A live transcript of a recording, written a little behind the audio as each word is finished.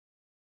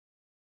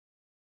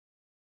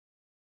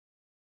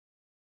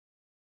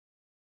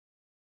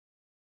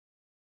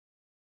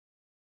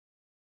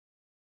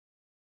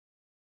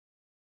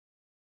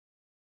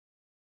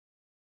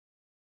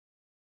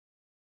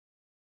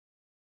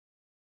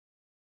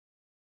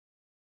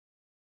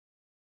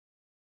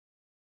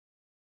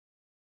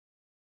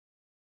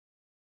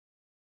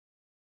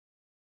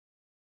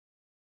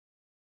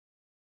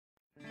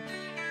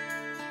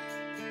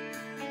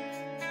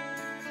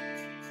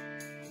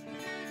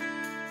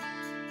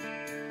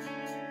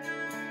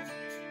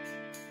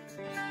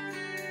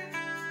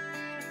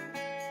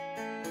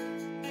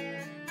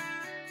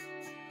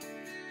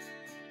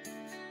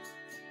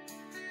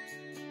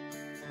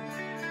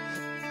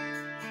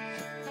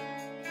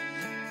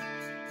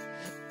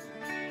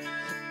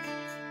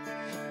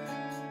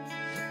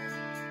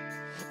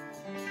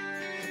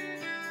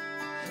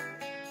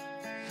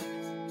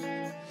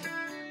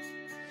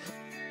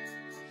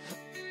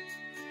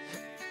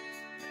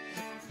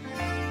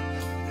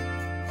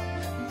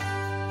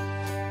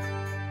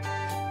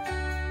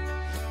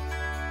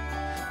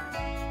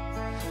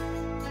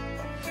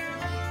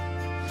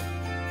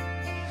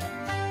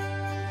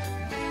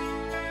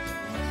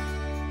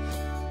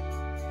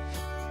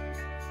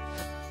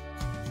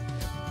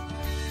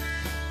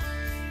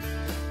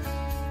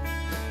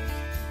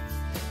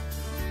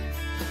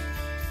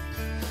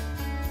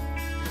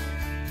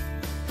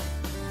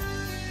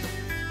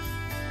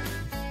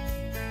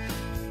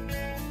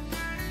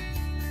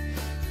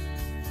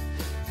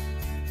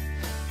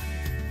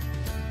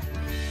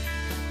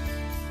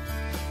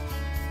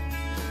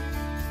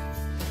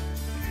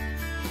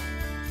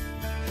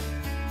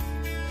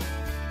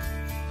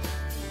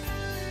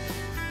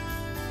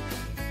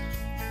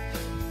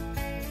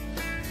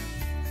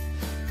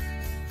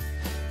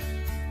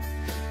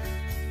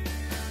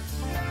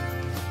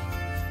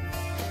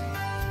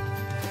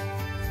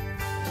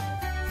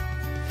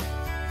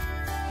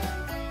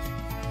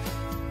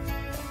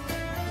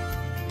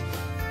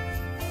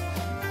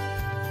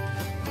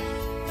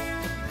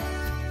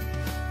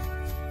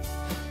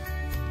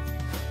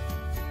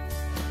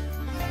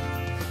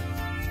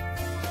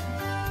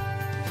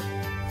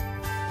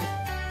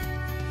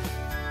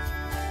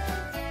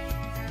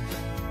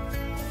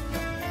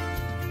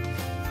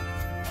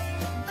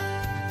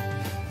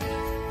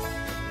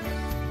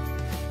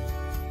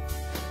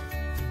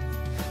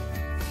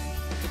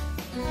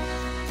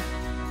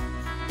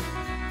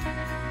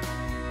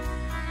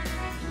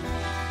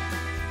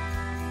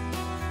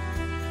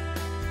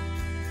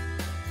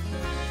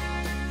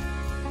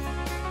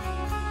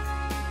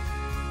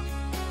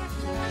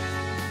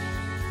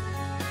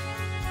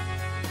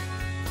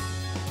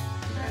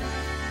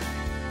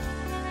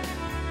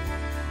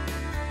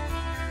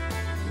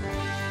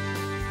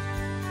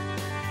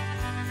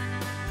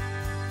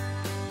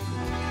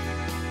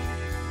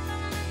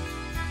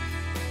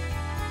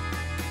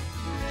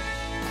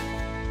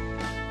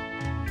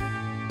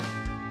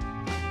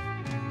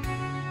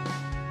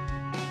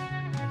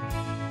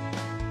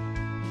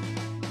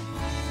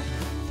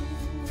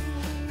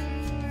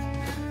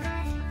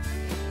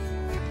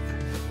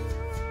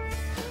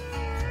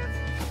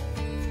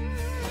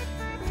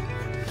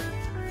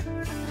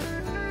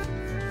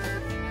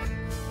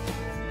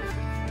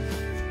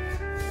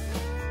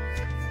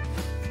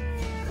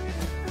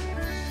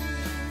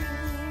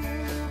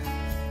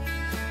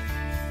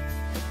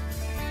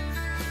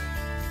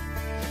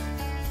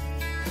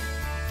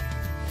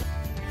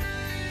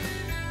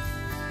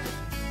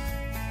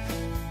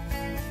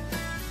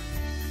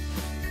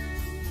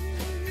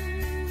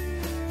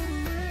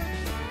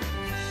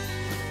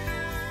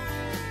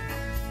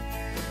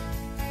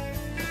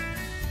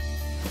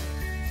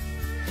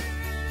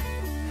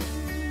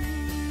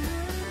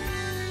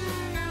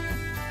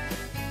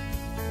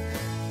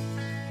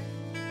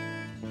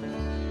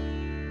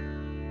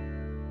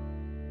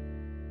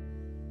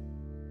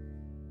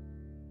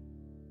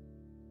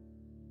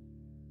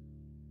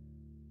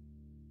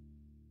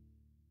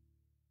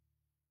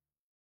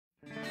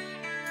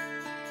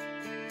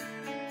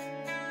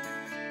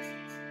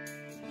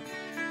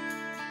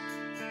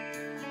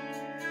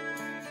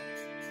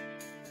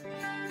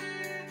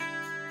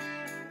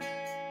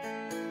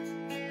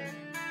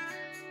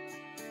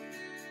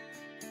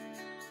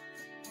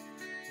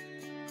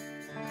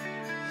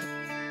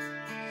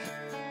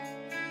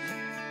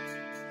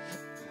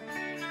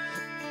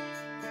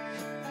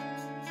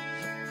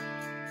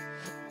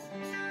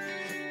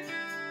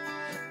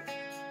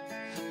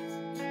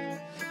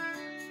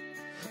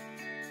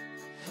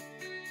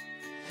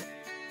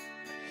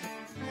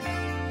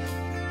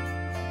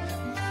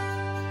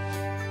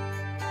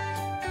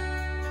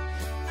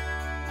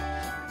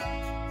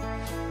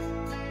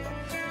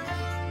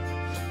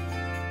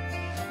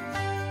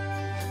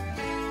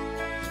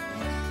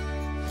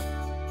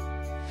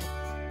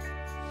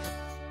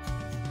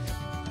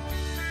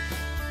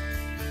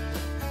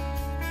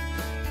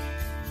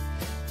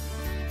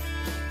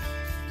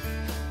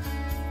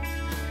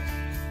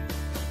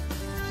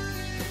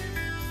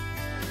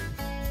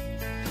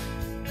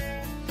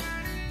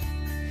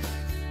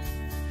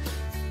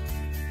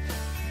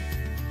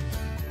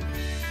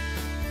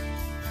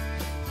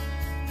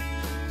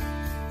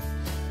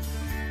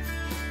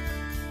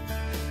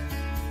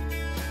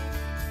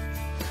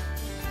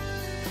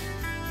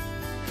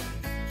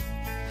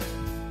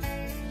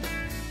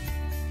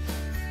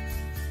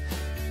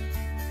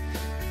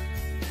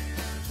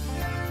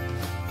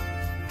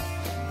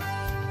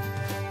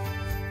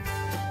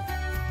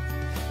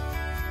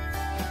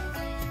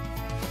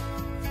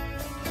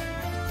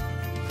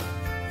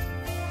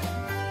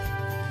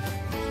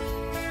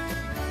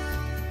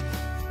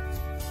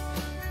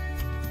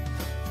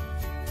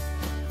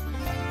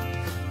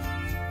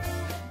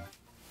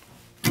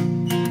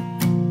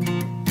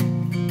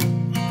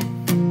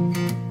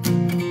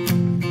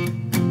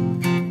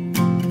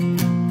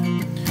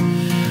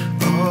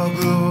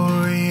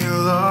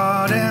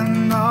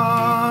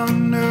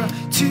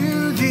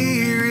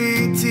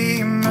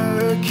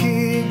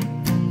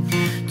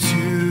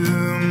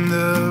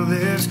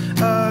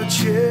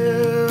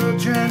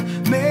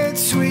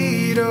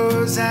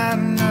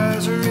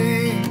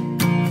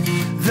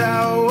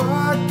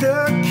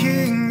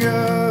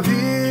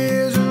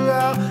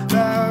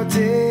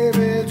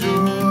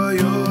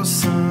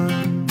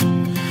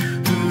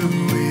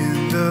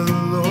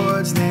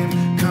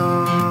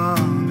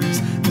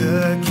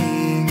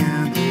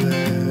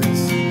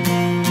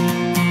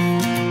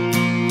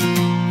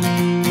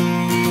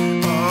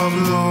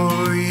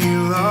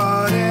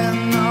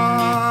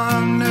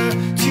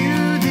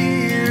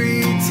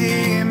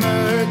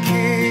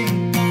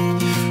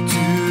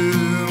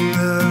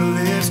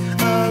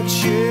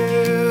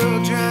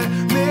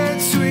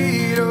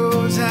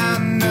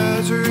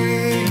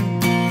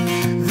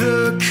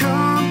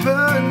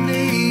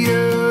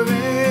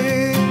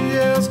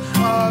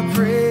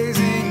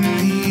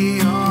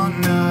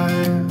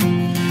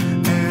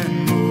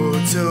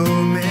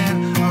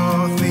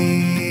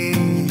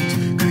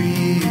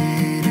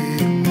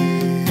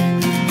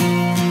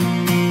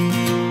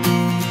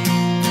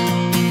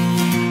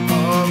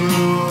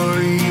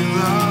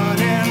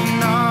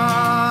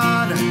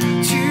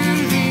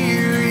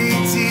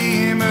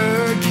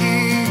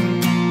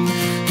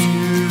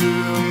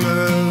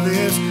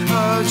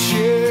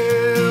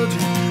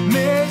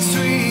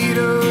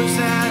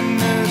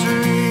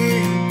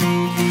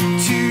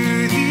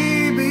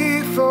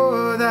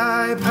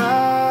thy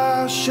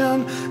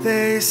passion,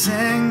 they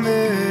sang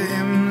their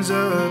hymns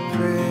of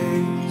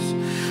praise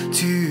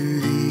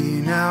to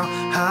thee. Now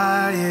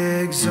high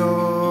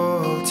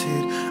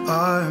exalted,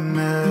 our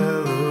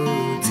melody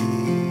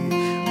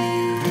we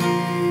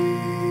raise.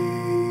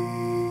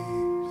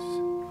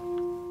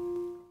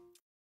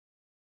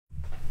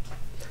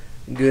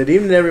 Good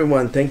evening,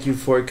 everyone. Thank you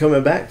for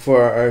coming back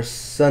for our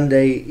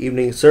Sunday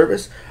evening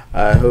service.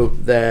 I hope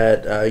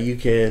that you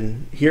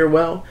can hear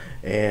well,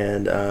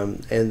 and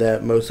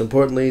that most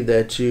importantly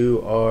that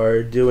you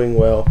are doing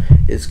well.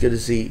 It's good to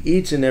see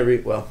each and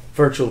every, well,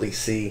 virtually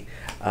see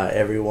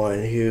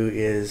everyone who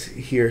is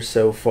here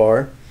so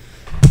far.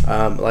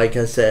 Like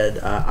I said,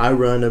 I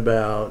run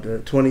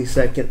about 20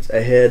 seconds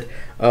ahead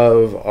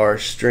of our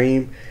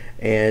stream,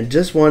 and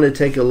just want to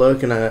take a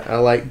look, and I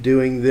like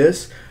doing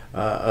this,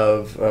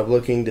 of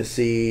looking to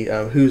see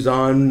who's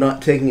on,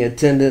 not taking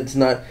attendance,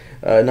 not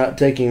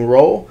taking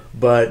roll,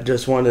 but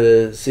just wanted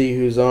to see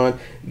who's on.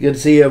 Good to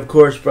see you, of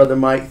course, Brother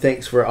Mike.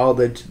 Thanks for all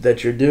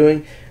that you're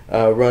doing,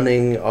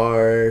 running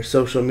our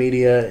social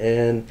media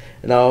and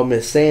all.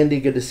 Miss Sandy,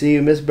 good to see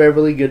you. Miss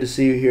Beverly, good to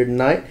see you here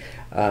tonight.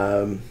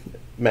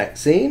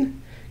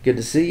 Maxine, good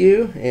to see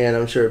you, and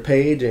I'm sure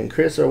Paige and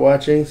Chris are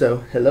watching, so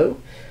hello.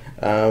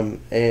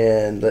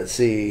 And let's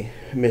see,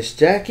 Miss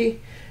Jackie,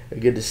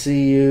 good to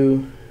see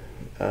you.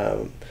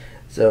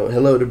 So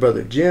hello to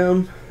Brother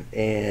Jim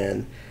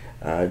and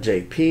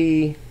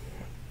JP.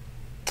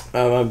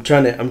 I'm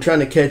trying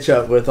to catch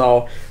up with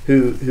all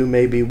who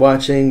may be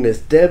watching. Miss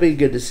Debbie,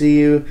 good to see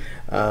you.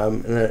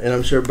 And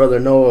I'm sure Brother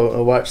Noah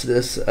will watch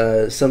this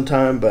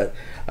sometime. But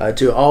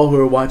to all who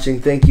are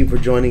watching, thank you for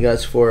joining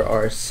us for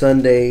our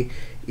Sunday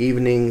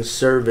evening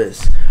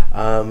service.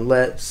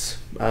 Let's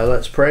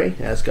pray.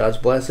 Ask God's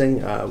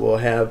blessing. We'll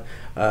have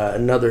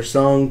another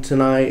song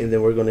tonight, and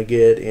then we're going to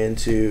get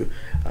into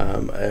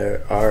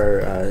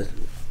our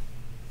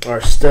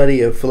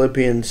study of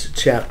Philippians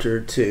chapter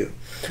 2.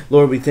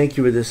 Lord, we thank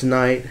you for this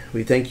night.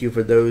 We thank you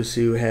for those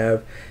who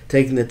have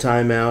taken the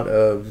time out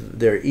of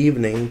their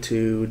evening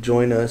to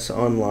join us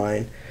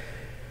online.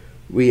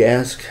 We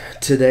ask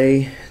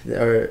today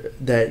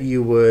that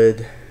you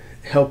would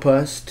help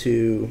us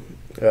to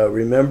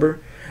remember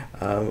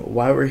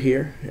why we're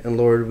here. And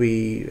Lord,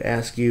 we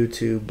ask you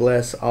to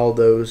bless all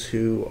those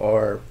who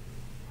are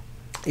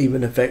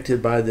even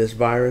affected by this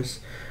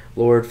virus.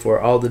 Lord, for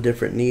all the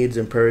different needs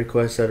and prayer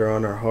requests that are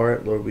on our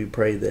heart, Lord, we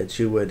pray that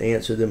you would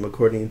answer them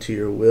according to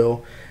your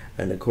will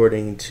and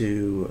according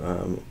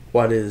to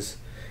what is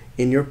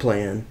in your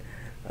plan.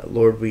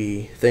 Lord,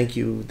 we thank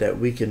you that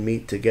we can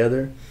meet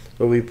together.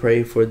 Lord, we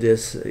pray for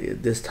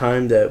this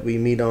time that we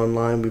meet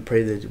online. We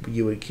pray that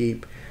you would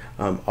keep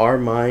our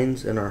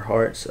minds and our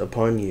hearts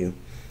upon you.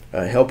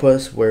 Help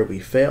us where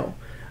we fail.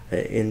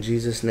 In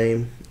Jesus'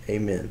 name,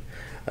 amen.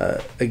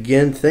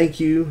 Again, thank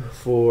you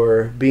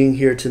for being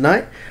here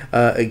tonight.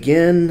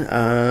 Again,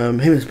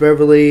 hey Miss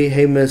Beverly,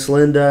 hey Miss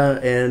Linda,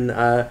 and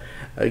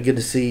good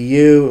to see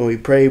you. And we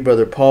pray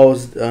Brother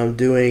Paul's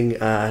doing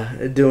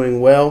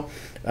well,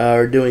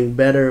 or doing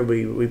better.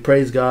 We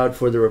praise God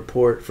for the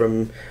report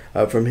from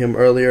him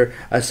earlier.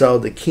 I saw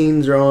the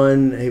Keens are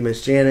on. Hey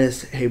Miss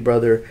Janice, hey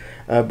Brother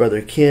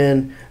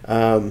Ken.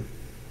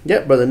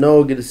 Yep, Brother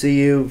Noel, good to see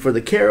you. For the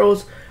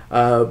Carols,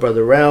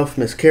 Brother Ralph,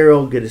 Miss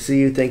Carol, good to see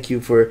you. Thank you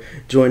for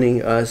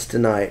joining us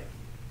tonight.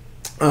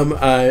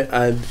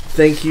 I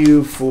thank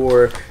you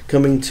for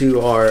coming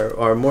to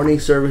our morning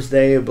service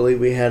day. I believe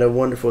we had a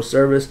wonderful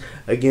service.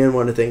 Again,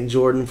 want to thank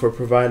Jordan for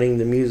providing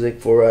the music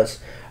for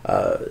us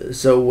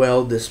so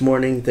well this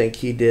morning. Think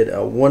he did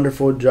a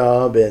wonderful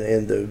job,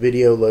 and the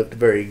video looked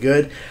very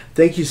good.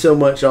 Thank you so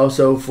much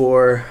also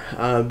for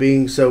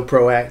being so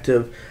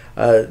proactive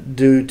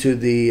due to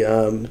the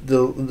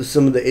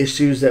some of the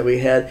issues that we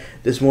had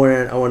this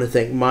morning. I want to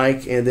thank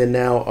Mike, and then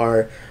now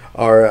our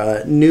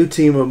new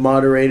team of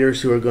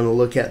moderators who are going to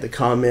look at the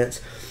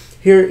comments.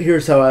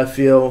 Here's how I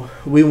feel.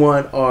 We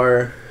want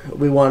our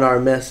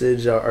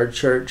message, our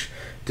church,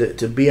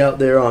 to be out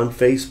there on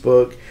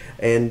Facebook,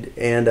 and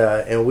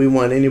we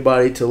want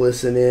anybody to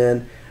listen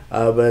in,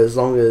 but as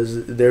long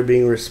as they're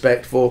being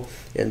respectful.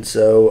 And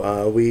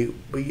so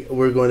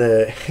we're going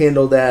to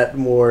handle that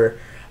more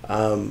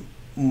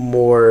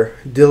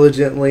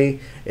diligently,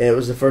 and it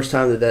was the first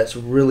time that's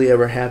really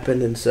ever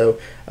happened. And so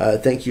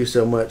thank you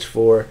so much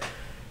for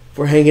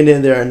hanging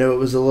in there. I know it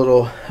was a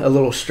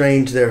little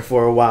strange there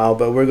for a while,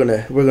 but we're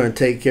gonna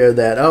take care of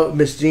that. Oh,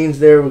 Miss Jean's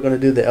there. We're gonna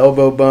do the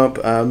elbow bump.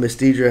 Miss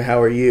Deidre, how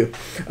are you?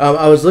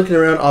 I was looking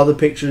around all the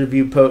pictures of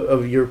you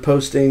of your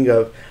posting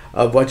of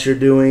what you're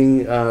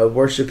doing,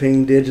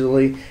 worshiping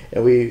digitally,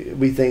 and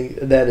we think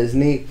that is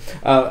neat.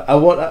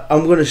 I'm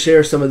going to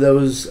share some of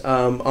those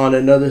on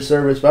another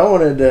service, but I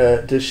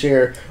wanted to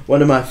share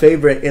one of my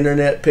favorite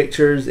internet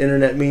pictures,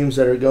 internet memes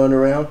that are going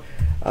around.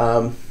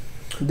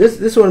 this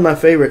is one of my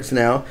favorites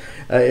now.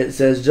 It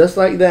says, just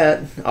like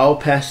that, all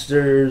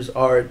pastors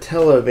are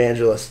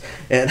televangelists,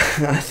 and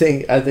I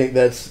think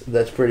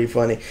that's pretty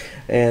funny,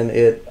 and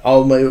it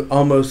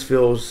almost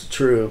feels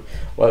true.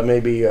 What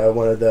maybe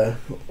one of the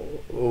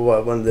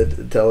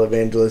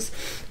televangelists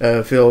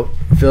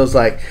feels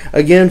like.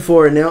 Again,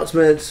 for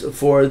announcements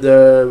for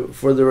the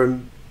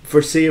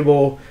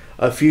foreseeable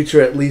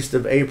future, at least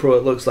of April,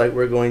 it looks like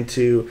we're going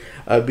to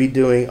be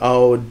doing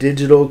all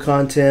digital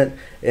content,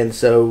 and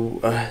so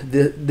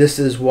this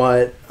is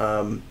what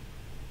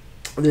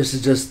this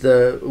is just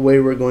the way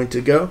we're going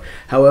to go.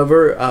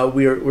 However,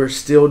 we're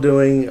still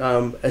doing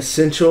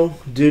essential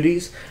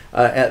duties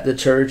at the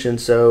church,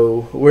 and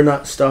so we're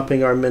not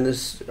stopping our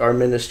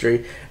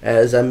ministry.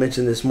 As I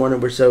mentioned this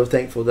morning, we're so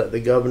thankful that the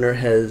governor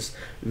has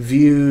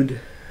viewed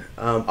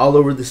all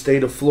over the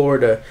state of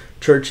Florida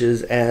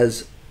churches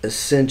as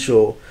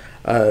essential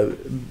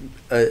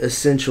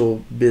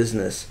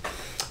business.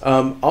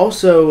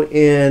 Also,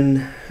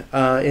 in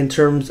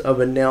terms of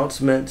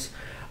announcements,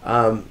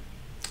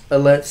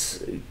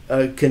 let's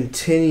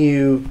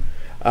continue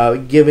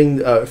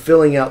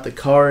filling out the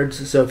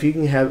cards. So if you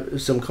can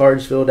have some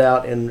cards filled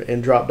out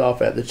and dropped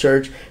off at the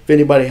church. If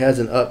anybody has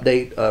an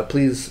update,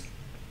 please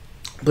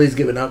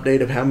give an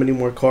update of how many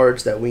more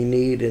cards that we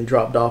need and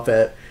dropped off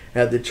at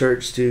the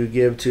church to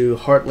give to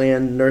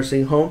Heartland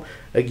Nursing Home.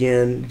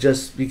 Again,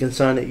 just you can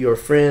sign it your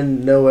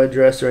friend, no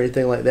address or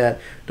anything like that.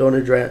 Don't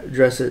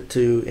address it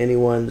to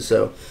anyone.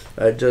 So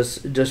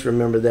just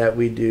remember that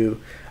we do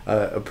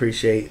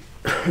appreciate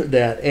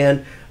that.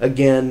 And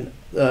again,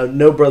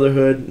 no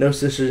brotherhood, no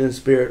sisters in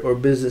spirit or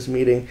business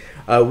meeting.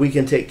 We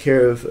can take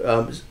care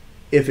of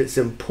if it's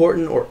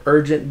important or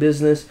urgent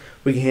business.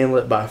 We can handle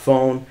it by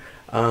phone.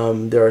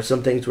 There are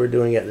some things we're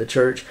doing at the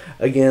church.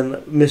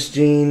 Again, Miss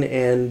Jean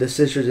and the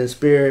Sisters in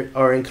Spirit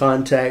are in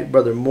contact.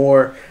 Brother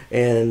Moore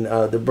and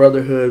the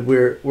Brotherhood,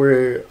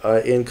 we're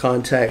in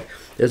contact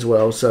as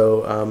well.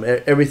 So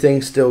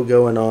everything's still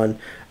going on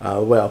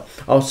well.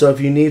 Also, if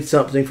you need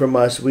something from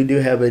us, we do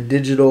have a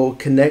digital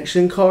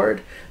connection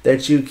card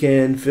that you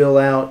can fill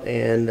out,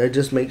 and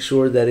just make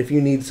sure that if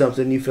you need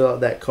something, you fill out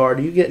that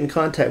card, you get in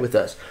contact with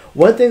us.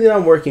 One thing that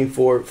I'm working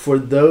for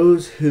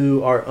those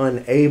who are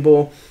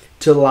unable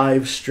to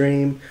live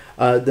stream,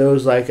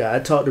 those like I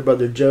talked to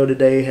Brother Joe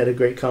today, had a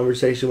great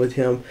conversation with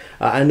him.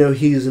 I know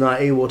he's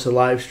not able to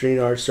live stream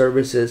our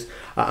services.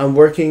 I'm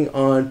working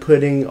on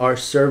putting our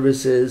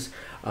services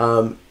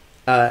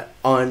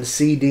on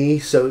CD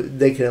so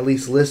they can at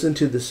least listen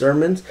to the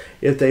sermons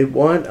if they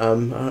want.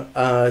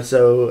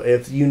 So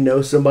if you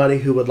know somebody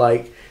who would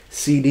like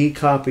CD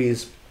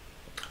copies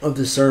of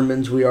the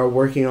sermons, we are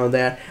working on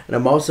that. And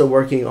I'm also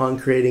working on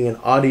creating an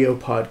audio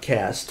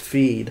podcast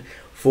feed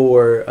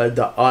for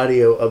the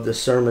audio of the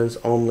sermons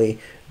only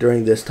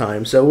during this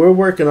time. So we're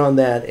working on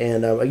that.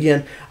 And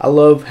again, I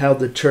love how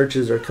the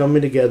churches are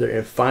coming together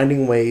and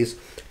finding ways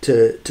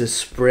to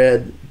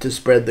spread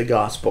the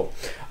gospel.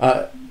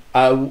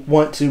 I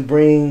want to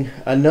bring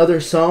another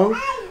song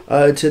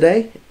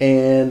today,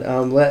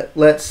 and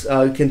let's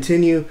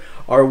continue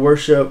our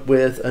worship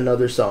with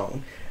another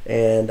song.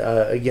 And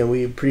again,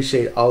 we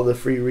appreciate all the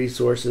free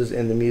resources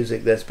and the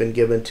music that's been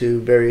given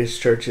to various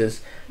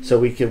churches so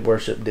we can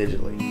worship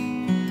digitally.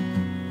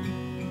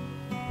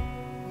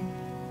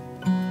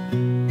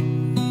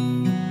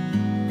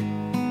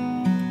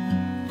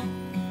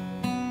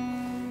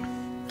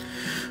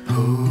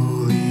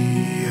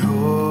 Holy,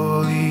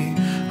 holy,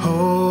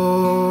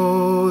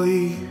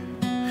 holy,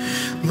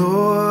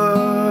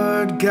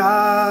 Lord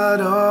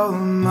God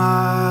Almighty.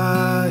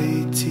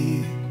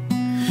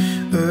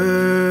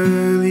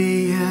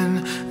 Early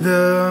in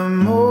the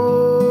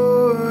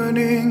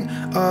morning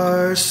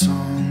our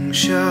song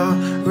shall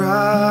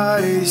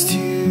rise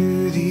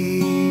to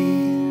thee.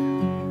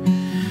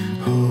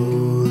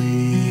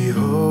 Holy,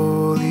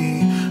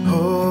 holy,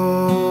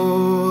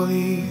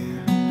 holy,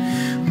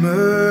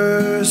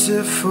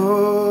 merciful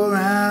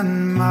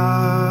and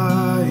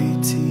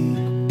mighty,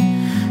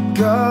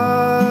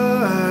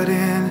 God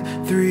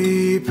in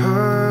three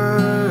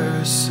persons,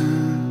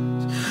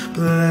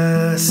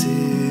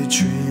 blessed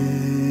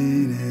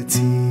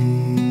Trinity.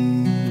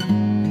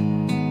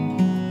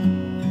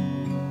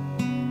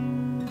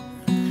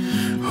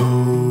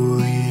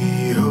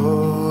 Holy,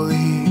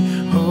 holy,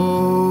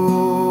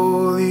 holy,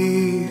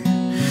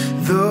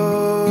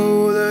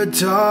 though the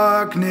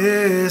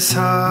darkness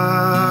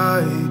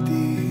hide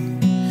thee,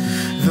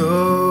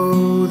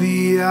 though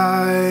the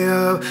eye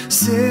of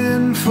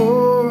sin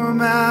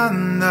form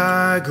and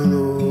thy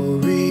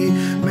glory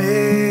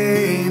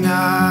may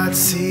not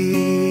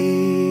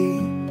see,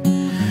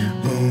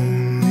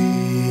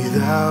 only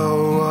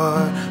thou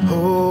art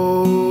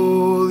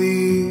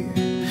holy,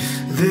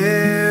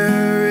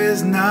 there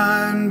is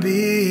none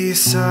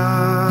beside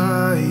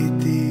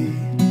thee,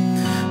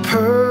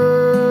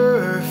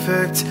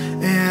 perfect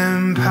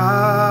in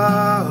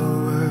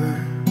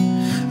power,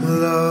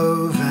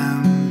 love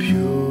and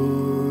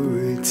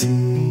purity.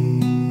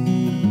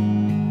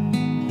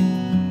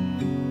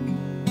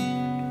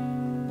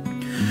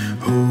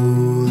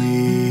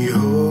 Holy,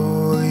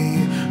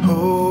 holy,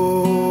 holy,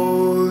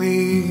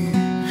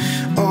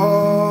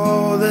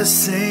 the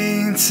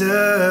saints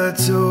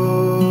adore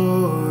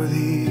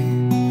thee,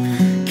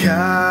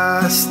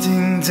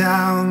 casting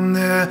down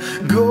their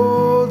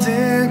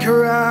golden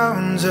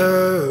crowns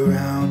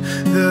around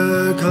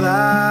the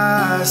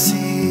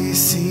glassy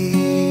sea.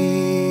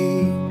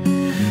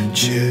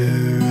 Cherubim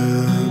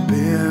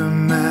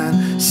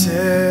and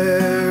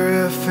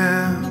seraphim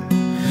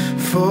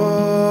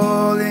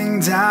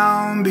falling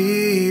down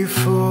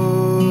before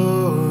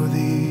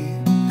thee,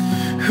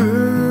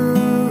 who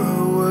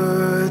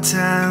were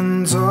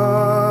tens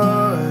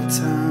or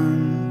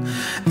 10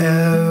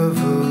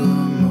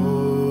 evermore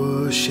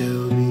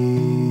shall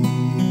be.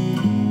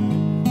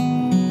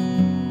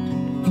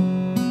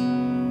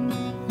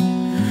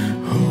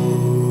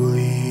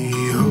 Holy,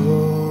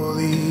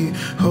 holy,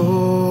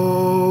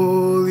 holy,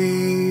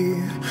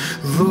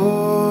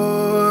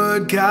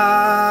 Lord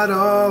God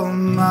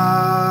Almighty,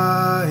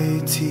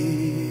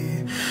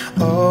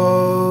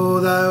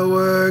 all thy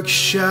works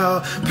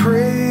shall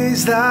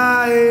praise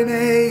thy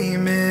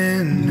name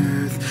in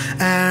earth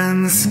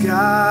and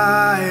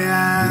sky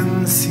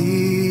and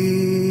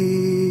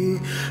sea.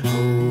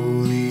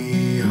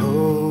 Holy,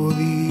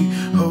 holy,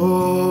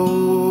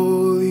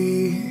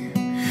 holy,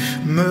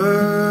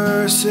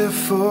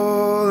 merciful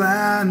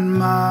and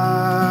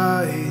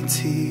mighty,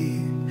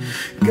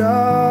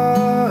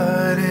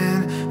 God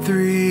in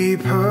 3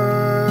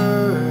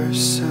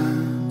 persons,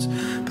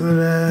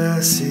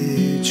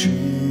 blessed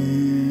Trinity.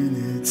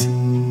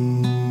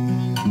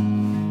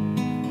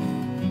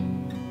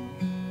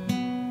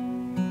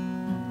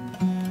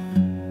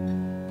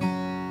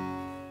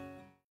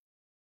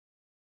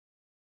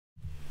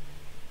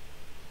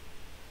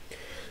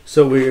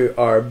 So we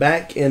are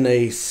back in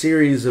a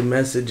series of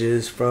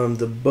messages from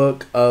the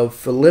book of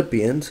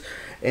Philippians,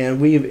 and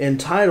we've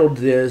entitled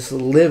this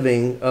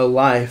Living a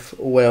Life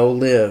Well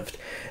Lived.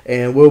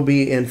 And we'll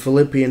be in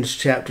Philippians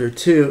chapter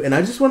 2, and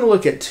I just want to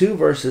look at 2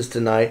 verses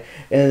tonight,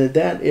 and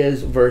that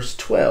is verse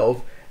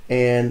 12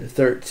 and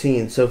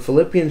 13. So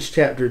Philippians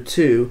chapter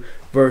 2,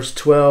 verse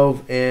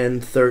 12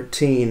 and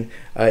 13,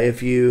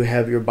 if you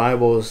have your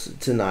Bibles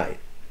tonight.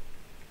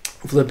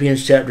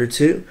 Philippians chapter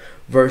 2,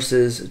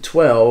 verses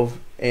 12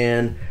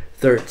 and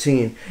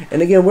 13.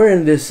 And again, we're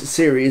in this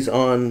series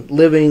on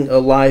living a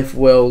life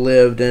well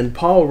lived, and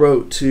Paul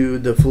wrote to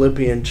the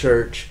Philippian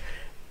church,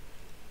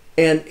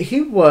 and he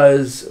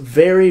was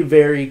very,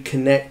 very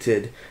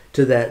connected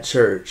to that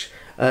church.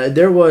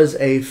 There was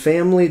a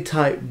family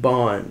type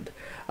bond.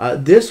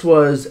 This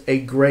was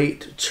a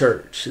great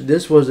church.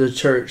 This was a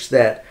church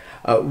that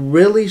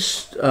really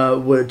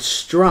would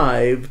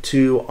strive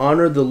to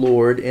honor the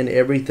Lord in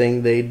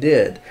everything they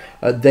did.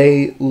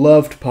 They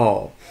loved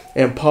Paul,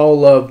 and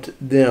Paul loved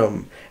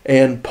them.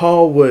 And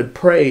Paul would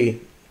pray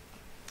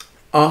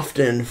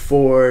often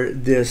for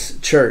this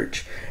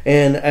church.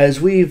 And as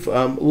we've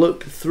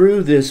looked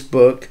through this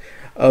book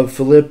of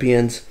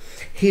Philippians,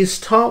 he's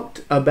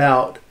talked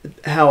about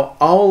how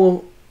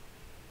all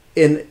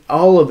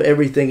of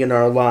everything in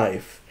our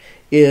life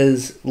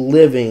is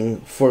living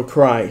for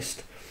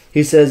Christ.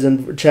 He says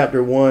in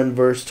chapter 1,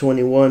 verse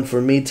 21, "For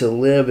me to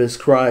live is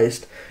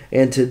Christ,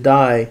 and to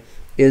die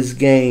is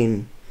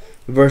gain."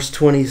 Verse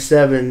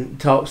 27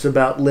 talks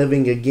about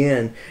living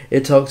again.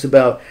 It talks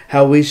about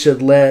how we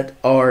should let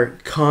our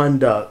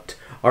conduct,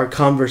 our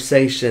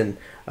conversation,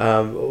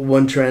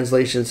 one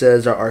translation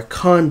says, our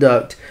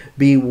conduct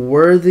be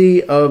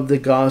worthy of the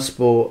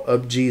gospel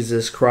of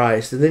Jesus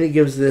Christ. And then he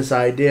gives this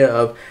idea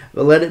of,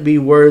 let it be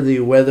worthy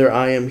whether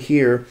I am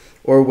here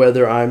or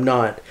whether I'm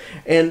not.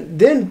 And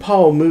then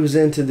Paul moves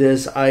into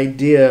this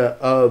idea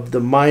of the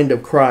mind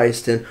of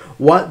Christ and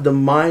what the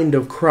mind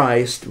of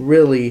Christ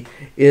really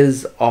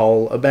is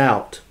all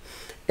about.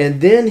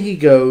 And then he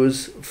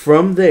goes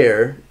from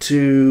there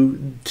to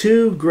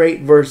 2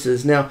 great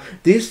verses. Now,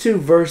 these 2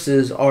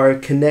 verses are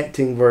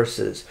connecting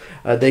verses.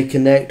 They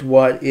connect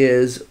what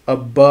is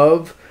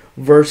above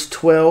verse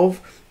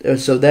 12.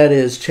 So that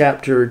is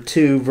chapter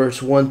 2,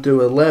 verse 1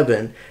 through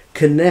 11,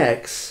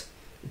 connects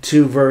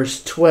to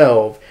verse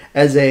 12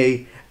 as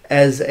a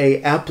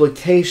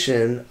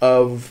application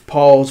of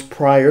Paul's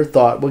prior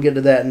thought. We'll get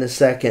to that in a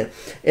second.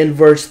 And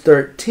verse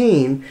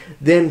 13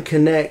 then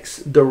connects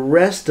the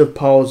rest of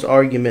Paul's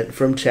argument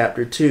from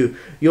chapter 2.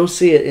 You'll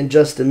see it in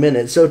just a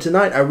minute. So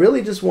tonight I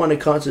really just want to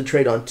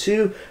concentrate on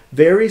 2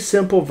 very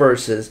simple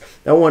verses.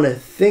 I want to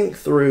think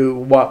through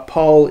what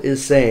Paul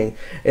is saying.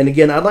 And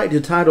again, I'd like to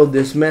title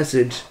this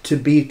message, "To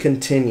Be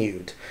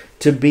Continued."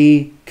 To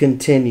be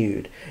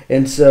continued.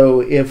 And so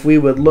if we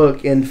would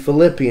look in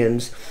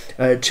Philippians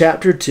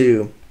chapter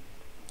 2,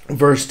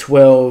 verse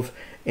 12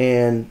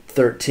 and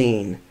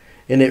 13.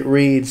 And it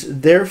reads,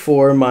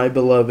 "Therefore, my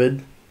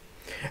beloved,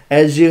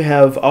 as you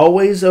have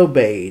always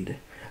obeyed,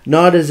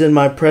 not as in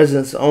my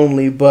presence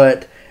only,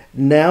 but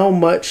now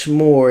much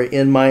more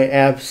in my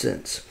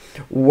absence,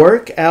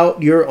 work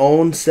out your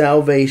own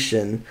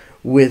salvation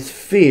with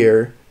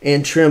fear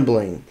and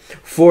trembling.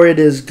 For it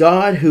is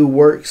God who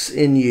works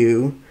in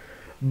you,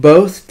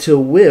 both to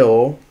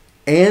will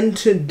and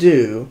to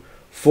do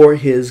for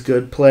his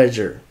good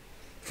pleasure."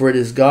 For it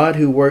is God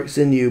who works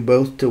in you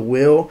both to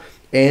will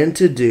and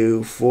to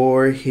do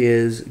for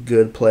his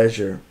good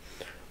pleasure.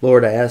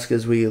 Lord, I ask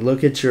as we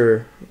look at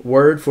your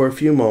word for a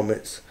few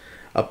moments,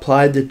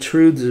 apply the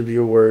truths of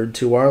your word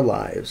to our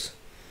lives.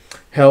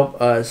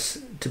 Help us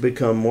to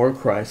become more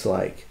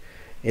Christ-like.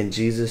 In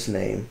Jesus'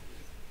 name,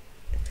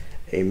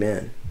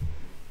 amen.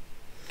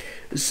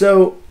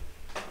 So,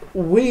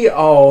 we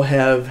all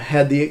have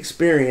had the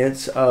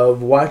experience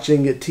of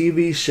watching a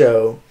TV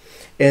show,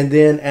 and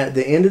then at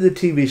the end of the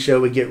TV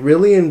show, we get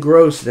really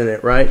engrossed in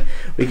it, right?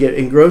 We get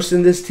engrossed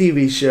in this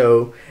TV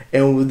show,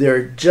 and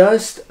they're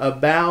just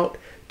about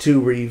to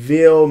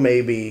reveal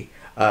maybe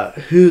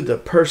who the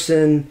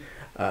person,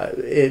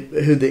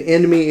 who the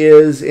enemy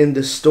is in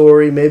the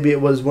story. Maybe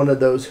it was one of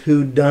those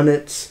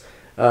whodunits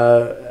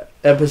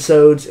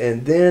episodes,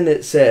 and then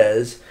it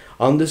says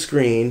on the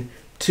screen,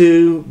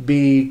 to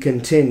be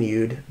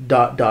continued, ...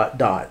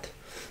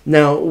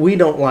 Now, we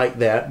don't like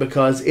that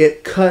because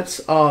it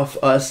cuts off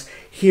us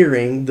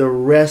hearing the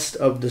rest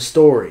of the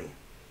story.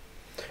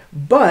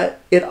 But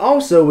it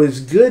also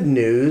is good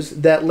news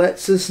that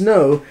lets us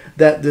know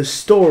that the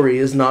story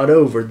is not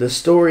over. The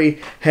story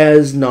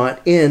has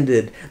not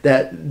ended.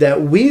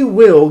 That we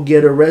will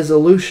get a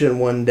resolution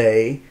one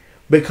day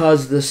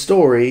because the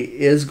story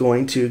is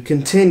going to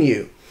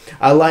continue.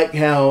 I like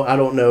how, I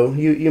don't know,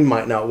 you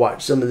might not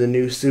watch some of the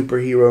new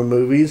superhero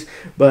movies,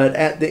 but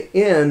at the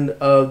end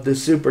of the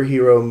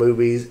superhero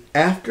movies,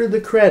 after the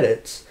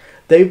credits,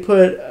 they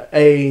put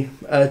a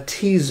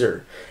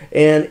teaser,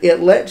 and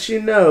it lets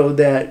you know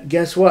that,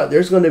 guess what,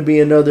 there's going to be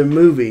another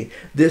movie.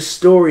 This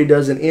story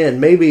doesn't end.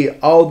 Maybe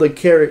all the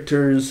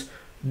characters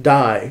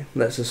die.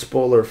 That's a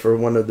spoiler for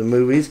one of the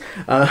movies,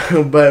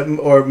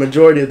 or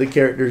majority of the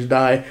characters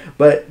die.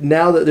 But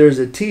now that there's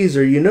a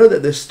teaser, you know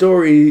that the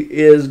story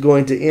is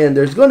going to end.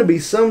 There's going to be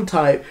some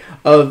type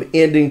of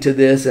ending to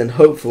this, and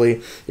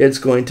hopefully it's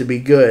going to be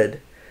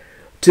good.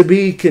 To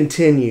be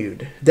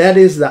continued. That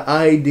is the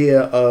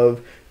idea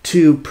of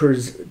to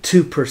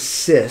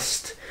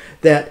persist.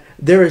 That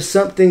there is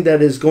something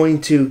that is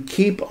going to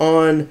keep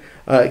on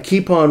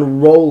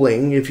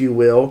rolling, if you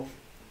will,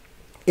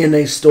 in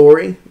a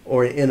story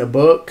or in a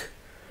book,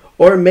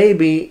 or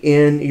maybe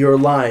in your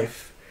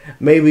life.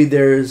 Maybe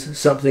there's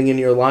something in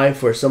your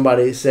life where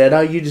somebody said,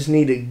 oh, you just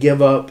need to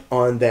give up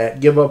on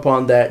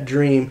that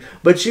dream,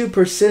 but you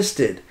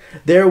persisted.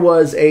 There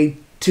was a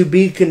to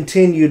be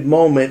continued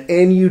moment,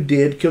 and you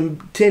did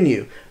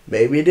continue.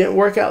 Maybe it didn't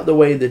work out the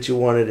way that you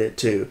wanted it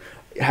to.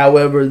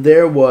 However,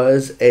 there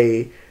was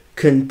a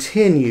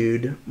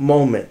continued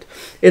moment.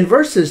 In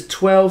verses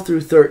 12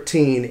 through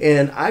 13,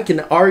 and I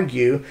can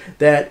argue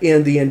that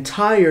in the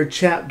entire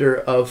chapter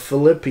of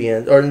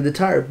Philippians, or in the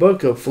entire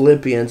book of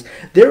Philippians,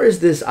 there is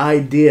this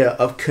idea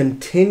of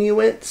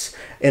continuance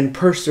and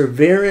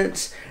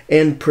perseverance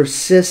and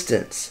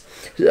persistence.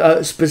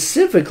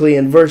 Specifically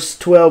in verse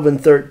 12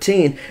 and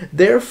 13,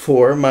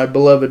 therefore, my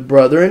beloved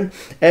brethren,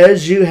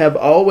 as you have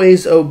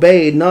always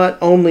obeyed, not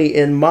only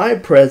in my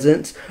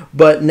presence,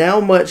 but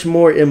now much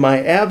more in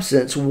my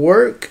absence,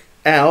 work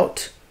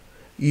out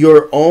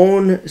your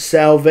own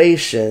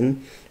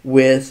salvation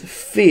with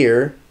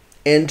fear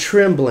and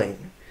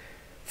trembling.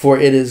 For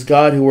it is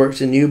God who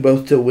works in you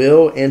both to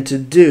will and to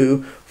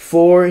do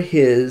for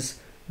his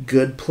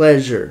good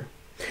pleasure.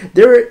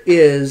 There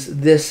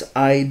is this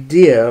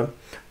idea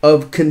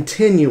of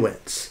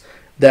continuance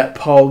that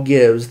Paul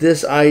gives,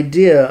 this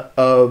idea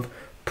of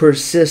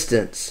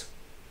persistence.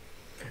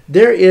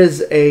 There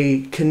is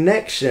a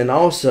connection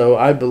also,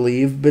 I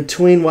believe,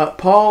 between what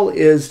Paul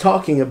is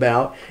talking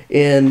about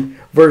in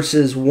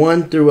verses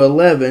 1 through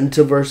 11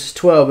 to verse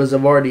 12, as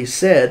I've already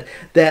said,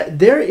 that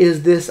there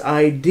is this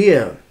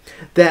idea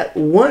that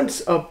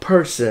once a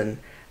person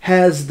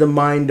has the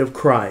mind of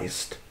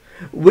Christ,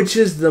 which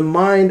is the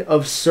mind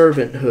of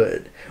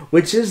servanthood,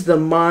 which is the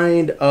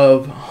mind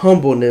of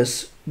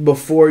humbleness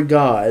before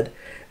God,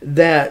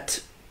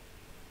 that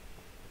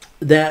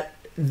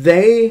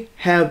they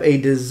have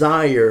a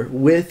desire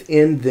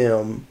within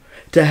them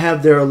to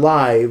have their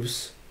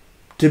lives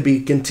to be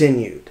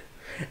continued.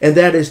 And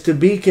that is to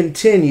be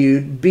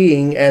continued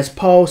being, as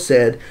Paul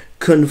said,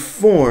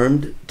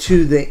 conformed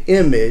to the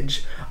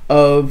image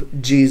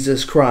of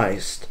Jesus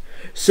Christ.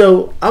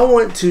 So I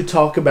want to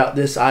talk about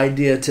this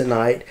idea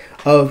tonight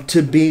of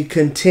to be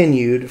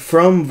continued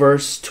from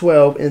verse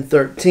 12 and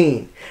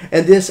 13.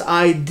 And this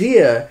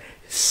idea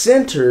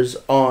centers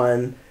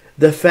on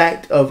the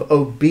fact of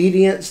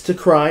obedience to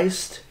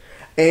Christ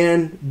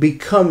and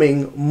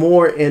becoming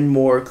more and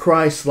more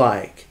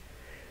Christ-like.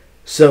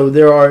 So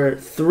there are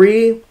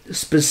three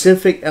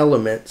specific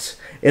elements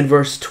in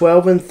verse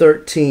 12 and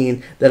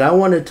 13 that I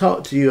want to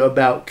talk to you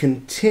about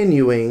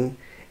continuing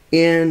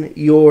in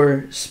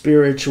your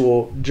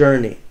spiritual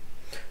journey.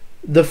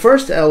 The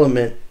first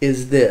element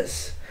is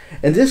this,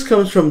 and this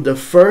comes from the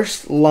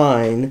first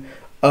line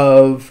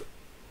of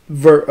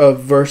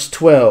verse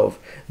 12.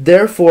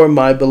 Therefore,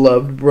 my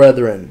beloved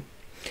brethren,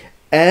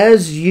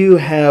 as you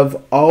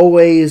have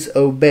always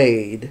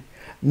obeyed,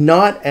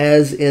 not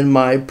as in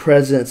my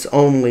presence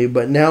only,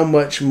 but now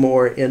much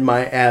more in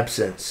my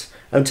absence.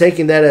 I'm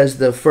taking that as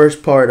the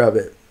first part of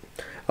it.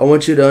 I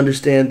want you to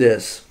understand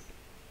this,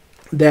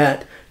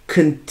 that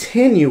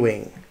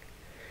continuing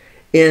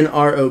in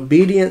our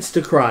obedience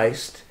to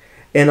Christ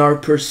and our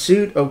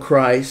pursuit of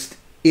Christ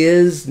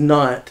is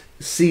not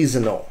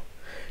seasonal.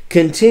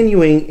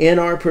 Continuing in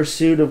our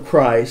pursuit of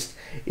Christ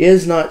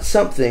is not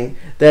something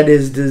that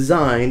is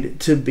designed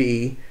to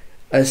be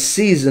a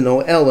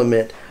seasonal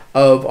element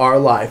of our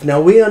life. Now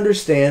we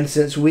understand,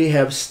 since we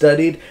have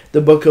studied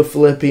the book of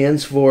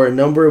Philippians for a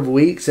number of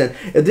weeks, and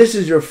if this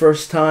is your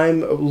first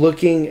time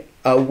looking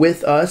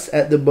with us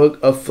at the book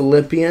of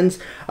Philippians,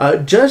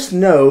 just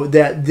know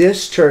that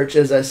this church,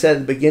 as I said at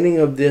the beginning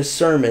of this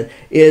sermon,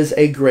 is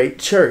a great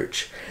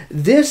church.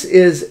 This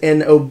is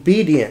an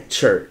obedient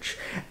church,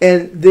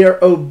 and their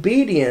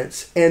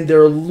obedience and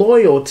their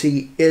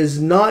loyalty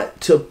is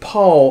not to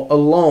Paul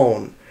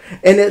alone.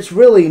 And it's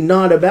really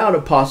not about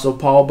Apostle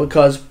Paul,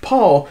 because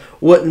Paul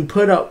wouldn't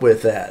put up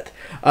with that.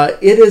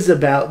 It is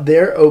about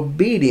their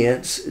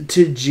obedience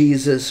to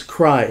Jesus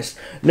Christ.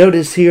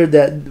 Notice here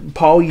that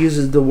Paul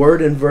uses the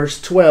word in verse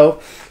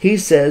 12. He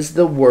says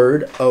the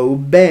word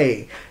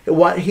obey.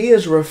 What he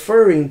is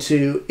referring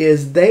to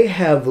is they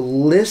have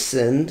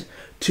listened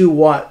to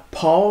what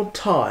Paul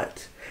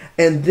taught,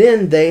 and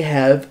then they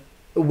have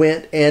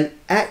went and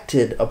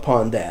acted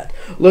upon that.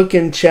 Look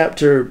in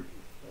chapter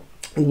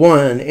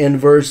 1 in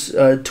verse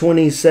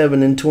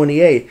 27 and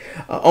 28.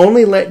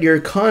 Only let your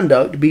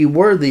conduct be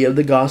worthy of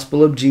the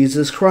gospel of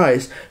Jesus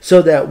Christ,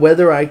 so that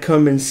whether I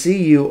come and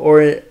see you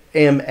or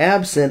am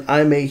absent,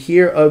 I may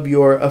hear of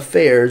your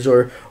affairs,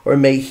 or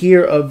may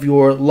hear of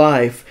your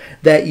life,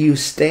 that you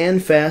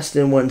stand fast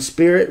in one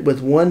spirit,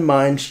 with one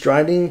mind,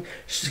 striving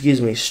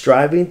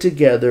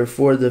together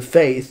for the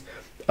faith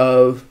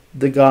of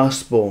the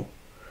gospel,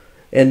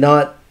 and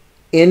not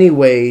any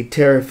way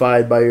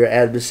terrified by your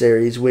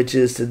adversaries, which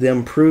is to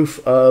them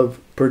proof of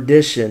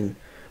perdition,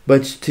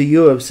 but to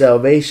you of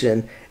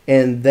salvation,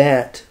 and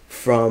that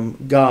from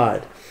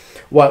God.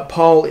 What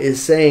Paul is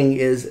saying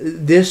is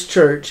this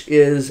church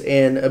is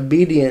an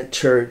obedient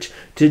church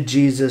to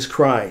Jesus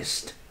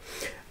Christ.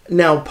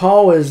 Now,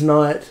 Paul is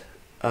not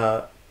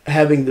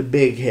having the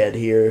big head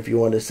here, if you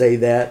want to say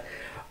that.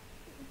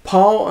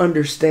 Paul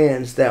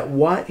understands that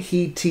what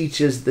he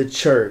teaches the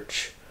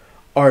church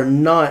are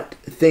not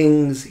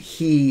things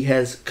he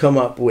has come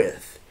up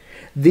with.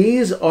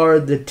 These are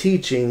the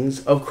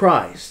teachings of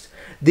Christ.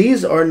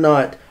 These are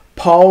not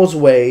Paul's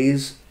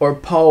ways or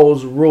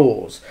Paul's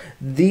rules.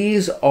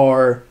 These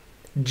are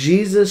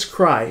Jesus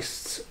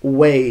Christ's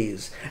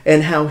ways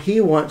and how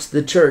he wants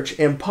the church.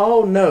 And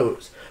Paul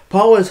knows,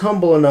 Paul is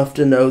humble enough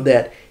to know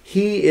that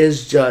he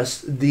is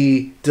just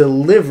the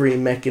delivery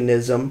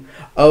mechanism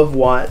of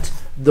what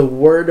the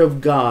Word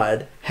of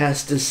God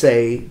has to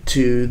say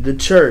to the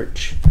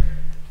church.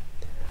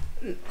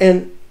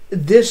 And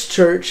this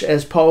church,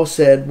 as Paul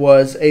said,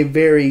 was a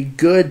very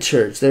good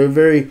church. They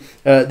were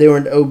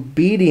an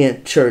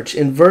obedient church.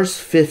 In verse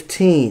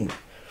 15,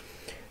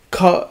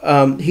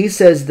 he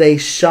says they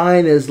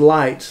shine as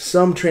lights.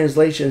 Some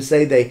translations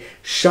say they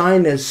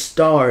shine as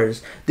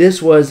stars.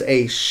 This was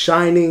a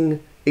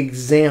shining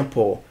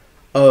example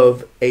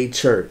of a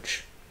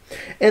church.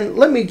 And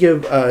let me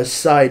give a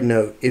side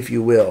note, if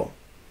you will.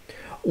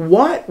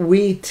 What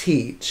we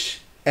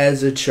teach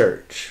as a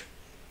church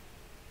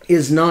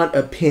is not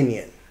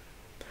opinion.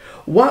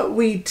 What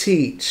we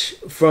teach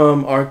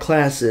from our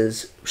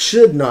classes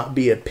should not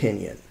be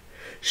opinion.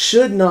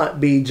 Should not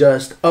be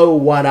just, oh,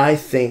 what I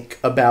think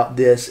about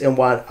this and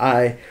what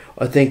I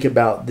think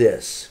about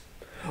this.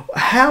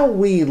 How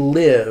we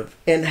live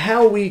and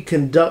how we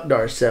conduct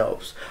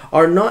ourselves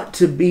are not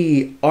to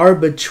be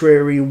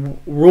arbitrary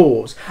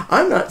rules.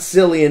 I'm not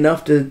silly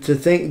enough to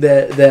think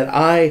that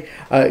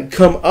I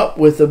come up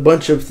with a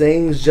bunch of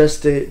things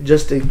just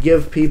to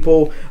give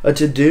people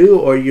to do,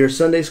 or your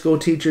Sunday school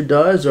teacher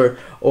does,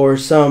 or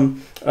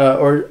some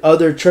or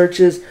other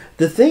churches.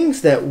 The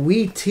things that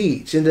we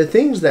teach and the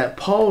things that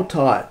Paul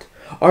taught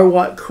are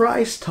what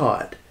Christ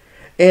taught,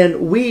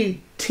 and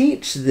we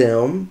teach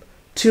them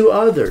to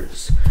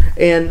others.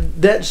 And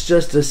that's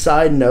just a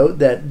side note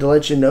that to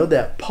let you know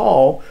that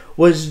Paul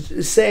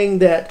was saying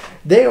that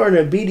they are an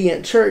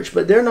obedient church,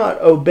 but they're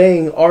not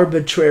obeying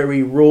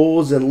arbitrary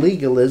rules and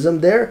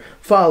legalism. They're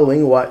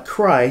following what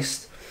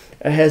Christ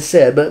has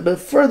said. But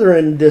further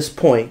in this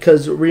point,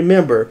 because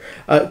remember,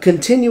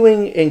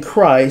 continuing in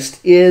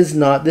Christ is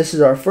not, this is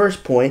our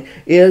first point,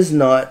 is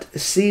not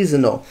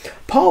seasonal.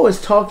 Paul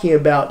is talking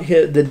about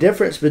the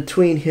difference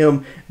between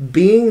him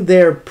being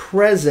there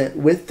present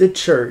with the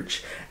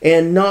church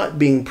and not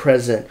being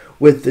present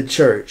with the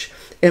church.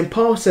 And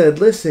Paul said,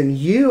 listen,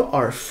 you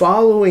are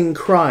following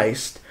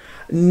Christ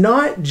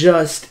not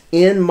just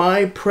in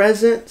my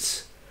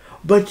presence,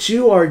 but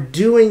you are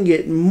doing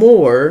it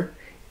more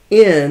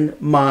in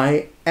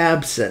my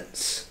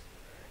absence.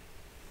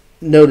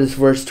 Notice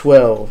verse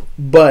 12.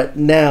 But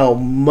now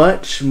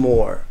much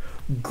more,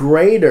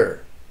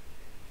 greater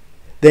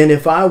than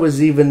if I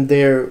was even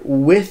there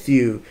with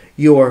you,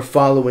 you are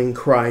following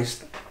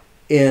Christ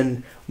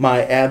in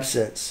my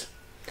absence.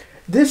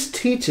 This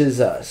teaches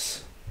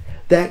us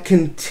that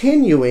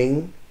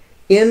continuing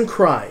in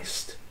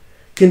Christ,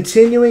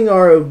 continuing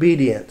our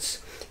obedience,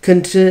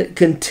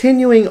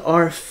 continuing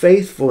our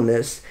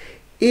faithfulness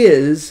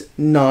is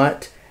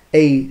not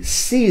a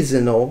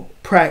seasonal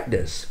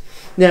practice.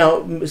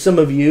 Now, some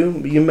of you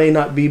may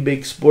not be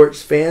big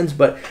sports fans,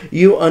 but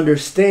you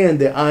understand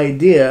the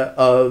idea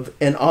of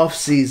an off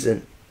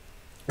season.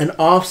 An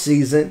off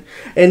season,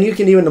 and you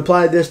can even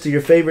apply this to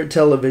your favorite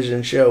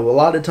television show. A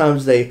lot of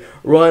times they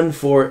run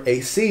for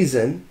a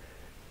season,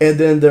 and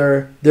then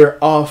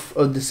they're off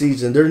of the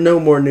season. There's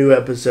no more new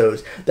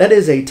episodes. That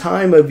is a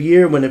time of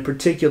year when a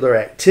particular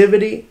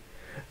activity,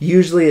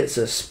 usually it's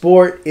a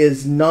sport,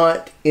 is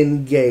not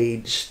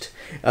engaged.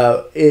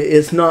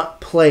 It's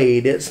not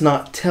played. It's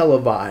not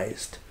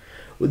televised.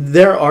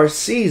 There are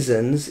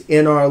seasons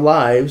in our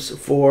lives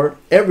for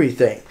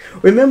everything.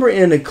 Remember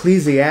in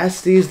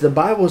Ecclesiastes, the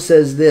Bible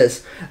says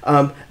this,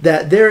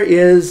 that there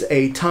is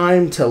a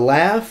time to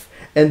laugh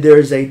and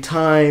there's a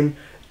time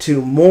to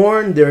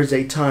mourn, there's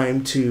a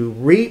time to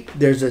reap,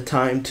 there's a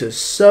time to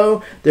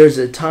sow, there's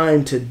a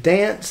time to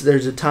dance,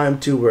 there's a time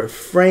to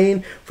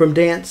refrain from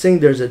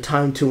dancing, there's a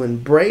time to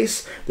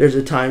embrace, there's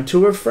a time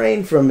to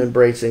refrain from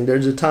embracing,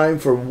 there's a time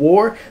for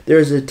war,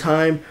 there's a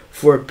time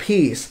for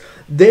peace.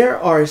 There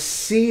are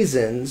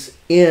seasons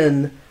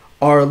in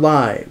our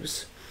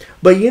lives.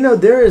 But you know,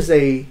 there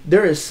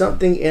is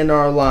something in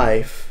our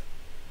life.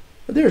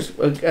 There's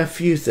a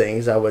few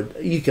things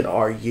you could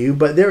argue,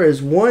 but there is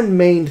one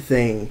main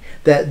thing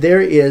that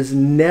there is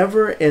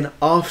never an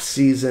off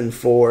season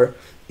for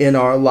in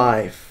our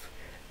life,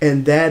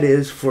 and that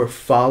is for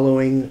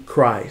following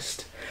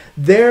Christ.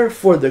 There,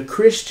 for the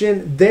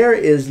Christian, there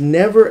is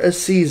never a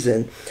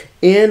season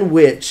in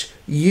which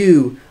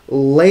you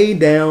lay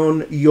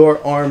down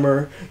your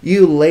armor,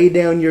 you lay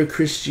down your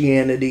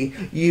Christianity,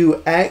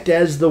 you act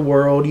as the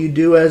world, you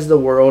do as the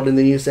world, and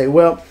then you say,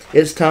 well,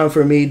 it's time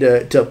for me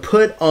to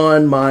put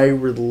on my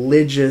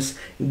religious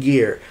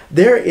gear.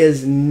 There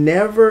is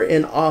never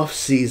an off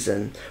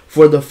season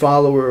for the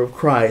follower of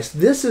Christ.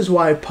 This is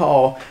why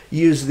Paul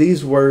used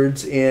these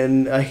words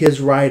in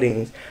his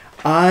writings.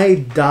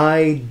 I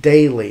die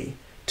daily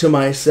to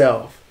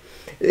myself.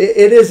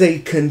 It is a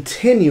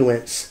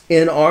continuance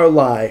in our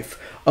life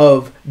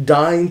of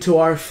dying to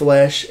our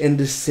flesh and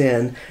to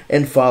sin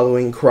and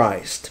following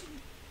Christ.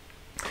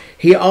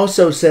 He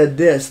also said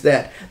this,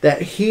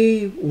 that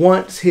he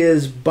wants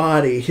his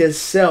body, his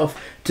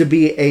self, to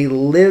be a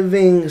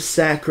living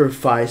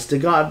sacrifice to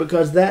God,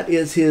 because that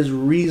is his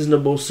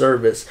reasonable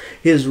service,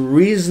 his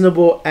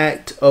reasonable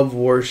act of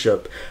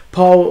worship.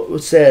 Paul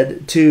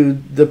said to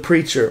the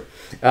preacher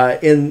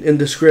in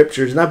the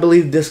scriptures, and I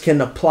believe this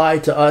can apply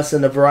to us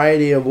in a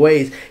variety of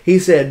ways. He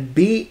said,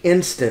 be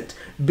instant.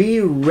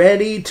 Be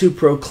ready to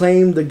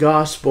proclaim the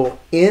gospel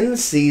in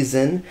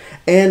season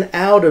and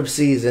out of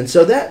season.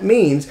 So that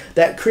means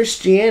that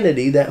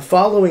Christianity, that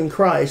following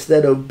Christ,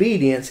 that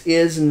obedience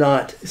is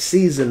not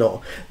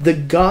seasonal. The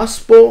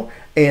gospel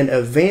and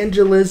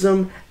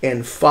evangelism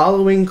and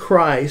following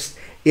Christ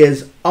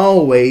is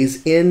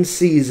always in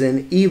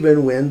season,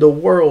 even when the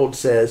world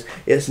says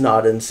it's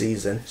not in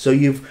season. So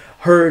you've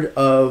heard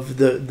of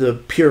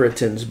the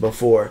Puritans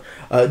before.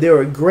 There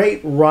are great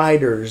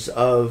writers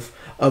of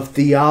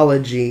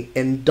theology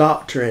and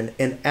doctrine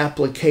and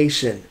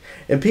application.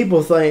 And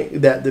people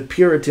think that the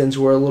Puritans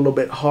were a little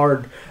bit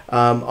hard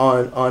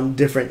on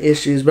different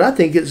issues, but I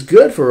think it's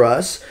good for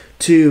us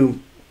to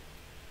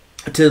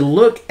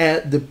look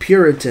at the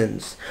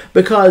Puritans,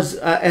 because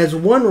as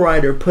one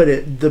writer put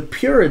it, the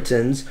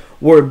Puritans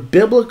were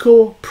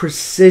biblical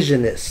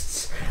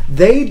precisionists.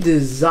 They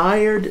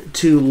desired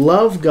to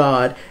love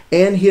God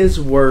and His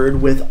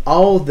Word with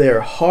all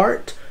their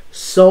heart,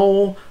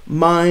 soul,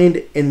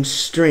 mind, and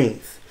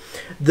strength.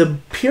 The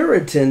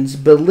Puritans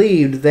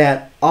believed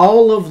that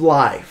all of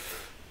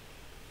life,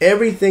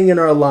 everything in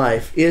our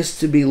life, is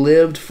to be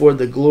lived for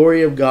the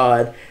glory of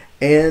God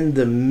and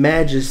the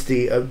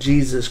majesty of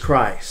Jesus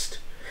Christ.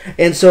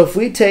 And so if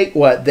we take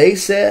what they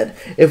said,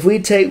 if we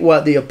take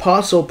what the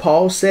Apostle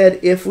Paul said,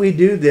 if we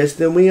do this,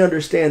 then we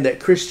understand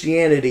that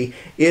Christianity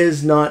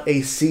is not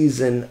a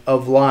season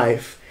of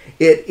life.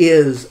 It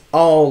is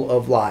all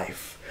of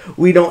life.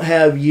 We don't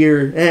have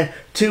year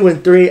 2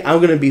 and 3. I'm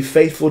going to be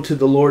faithful to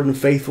the Lord and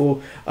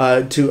faithful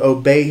to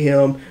obey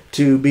Him,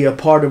 to be a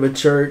part of a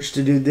church,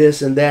 to do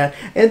this and that.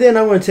 And then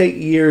I'm going to take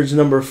years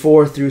number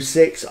 4 through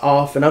 6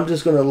 off, and I'm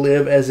just going to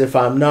live as if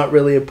I'm not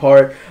really a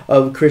part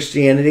of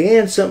Christianity.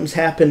 And something's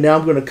happened. Now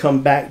I'm going to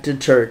come back to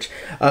church.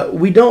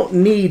 We don't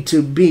need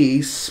to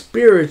be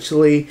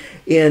spiritually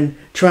in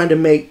trying to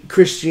make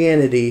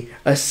Christianity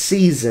a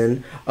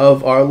season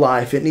of our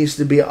life. It needs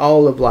to be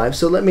all of life.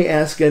 So let me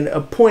ask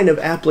a point of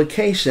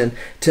application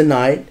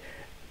tonight,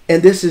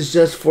 and this is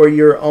just for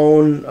your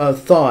own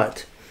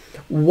thought.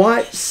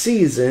 What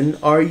season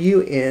are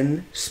you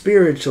in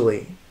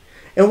spiritually?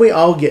 And we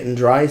all get in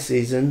dry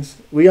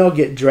seasons. We all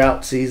get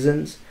drought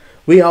seasons.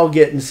 We all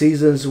get in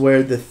seasons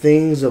where the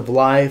things of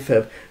life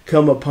have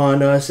come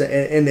upon us,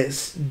 and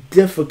it's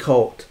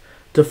difficult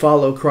to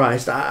follow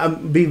Christ. I'll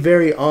be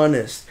very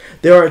honest.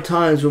 There are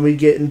times when we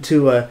get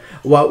into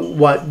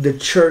what the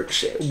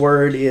church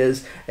word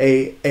is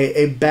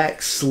a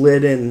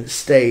backslidden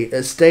state,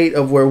 a state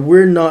of where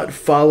we're not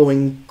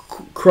following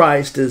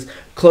Christ as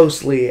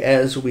closely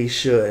as we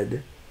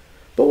should.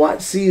 But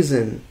what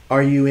season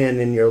are you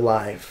in your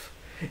life?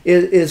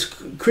 Is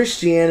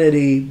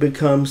Christianity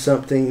become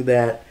something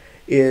that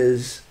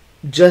is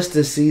just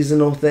a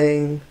seasonal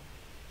thing?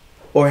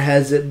 Or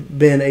has it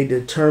been a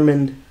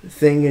determined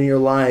thing in your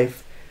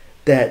life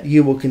that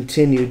you will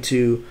continue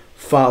to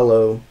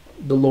follow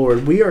the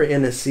Lord? We are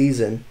in a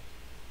season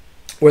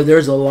where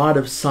there's a lot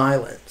of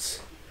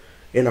silence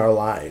in our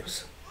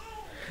lives.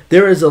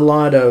 There is a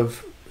lot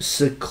of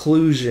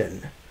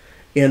seclusion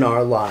in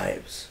our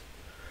lives.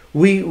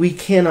 We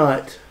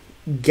cannot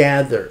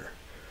gather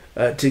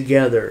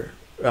together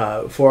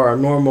for our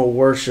normal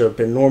worship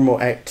and normal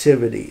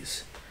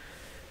activities.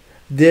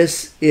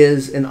 This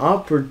is an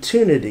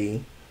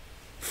opportunity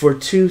for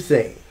two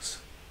things.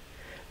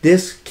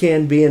 This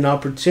can be an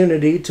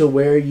opportunity to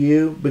where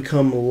you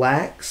become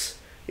lax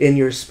in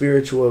your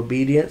spiritual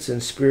obedience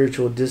and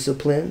spiritual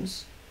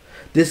disciplines.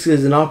 This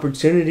is an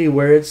opportunity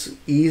where it's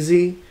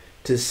easy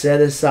to set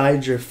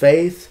aside your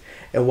faith.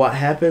 And what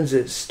happens,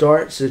 it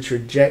starts a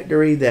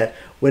trajectory that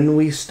when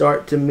we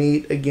start to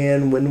meet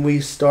again, when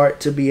we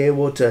start to be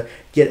able to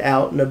get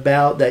out and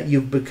about, that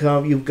you've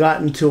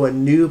gotten to a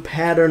new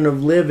pattern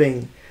of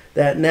living.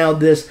 That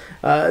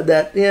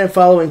now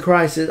following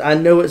Christ is, I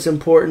know it's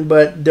important,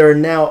 but there are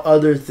now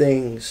other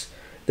things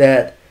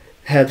that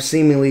have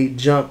seemingly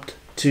jumped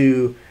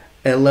to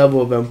a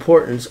level of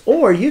importance.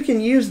 Or you can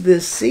use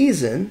this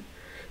season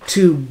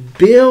to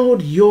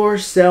build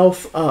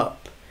yourself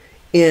up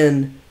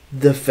in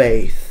the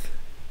faith.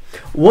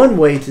 One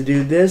way to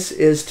do this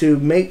is to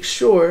make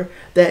sure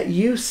that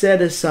you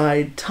set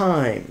aside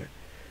time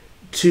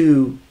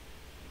to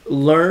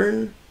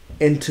learn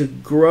and to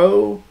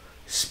grow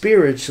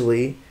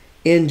spiritually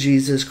in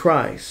Jesus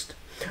Christ.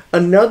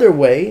 Another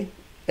way,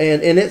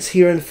 and it's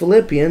here in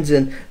Philippians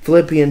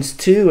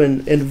 2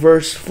 and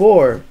verse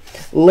 4,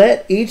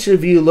 let each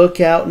of you look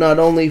out not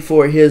only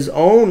for his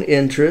own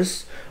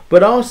interests,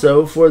 but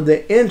also for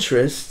the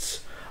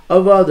interests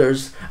of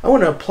others. I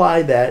want to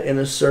apply that in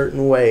a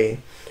certain way,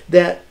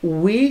 that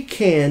we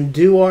can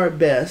do our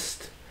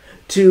best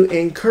to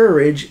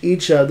encourage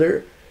each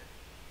other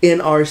in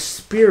our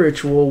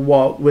spiritual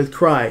walk with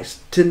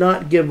Christ, to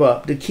not give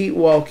up, to keep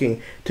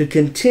walking, to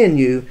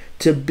continue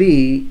to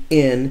be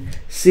in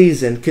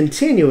season.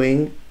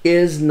 Continuing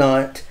is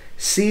not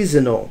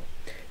seasonal.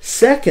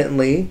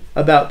 Secondly,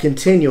 about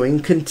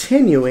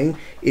continuing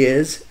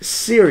is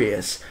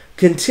serious.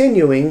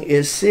 Continuing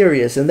is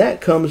serious, and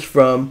that comes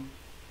from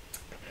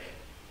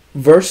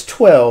verse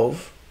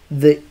 12,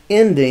 the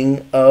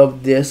ending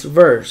of this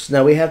verse.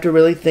 Now we have to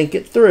really think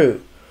it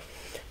through.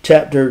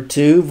 Chapter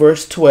 2,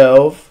 verse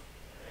 12,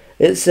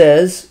 it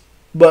says,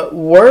 but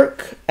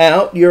work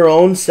out your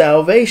own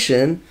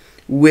salvation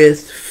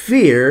with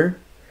fear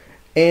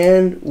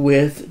and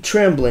with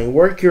trembling.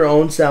 Work your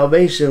own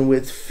salvation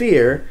with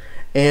fear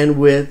and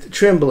with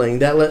trembling.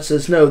 That lets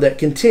us know that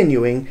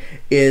continuing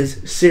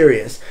is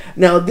serious.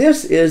 Now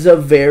this is a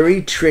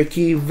very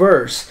tricky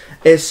verse,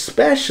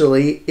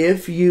 especially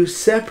if you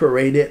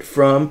separate it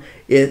from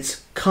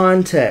its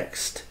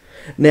context.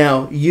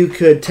 Now you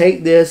could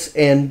take this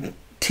and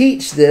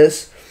teach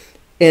this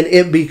and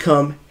it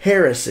become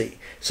heresy.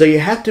 So you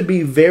have to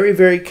be very,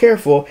 very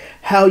careful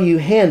how you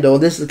handle,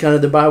 this is kind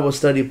of the Bible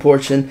study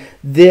portion,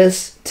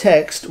 this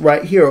text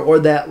right here, or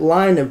that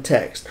line of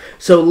text.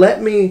 So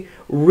let me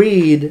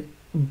read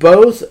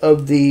both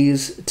of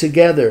these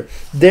together.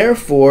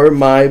 Therefore,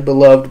 my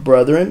beloved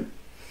brethren,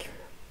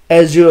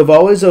 as you have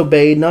always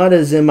obeyed, not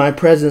as in my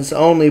presence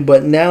only,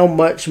 but now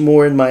much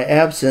more in my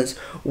absence,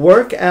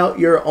 work out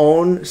your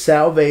own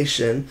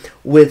salvation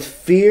with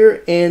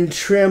fear and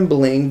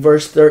trembling.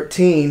 Verse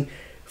 13,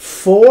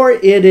 for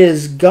it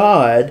is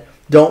God,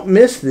 don't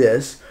miss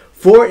this,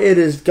 for it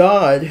is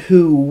God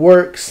who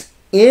works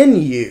in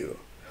you,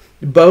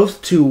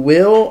 both to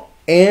will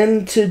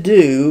and to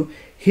do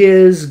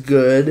his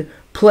good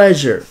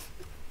pleasure.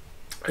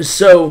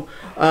 So,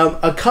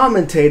 a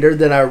commentator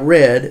that I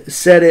read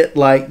said it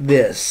like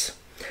this: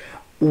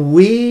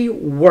 we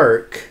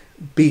work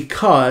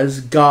because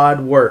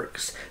God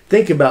works.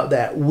 Think about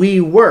that. We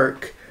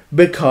work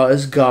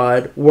because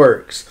God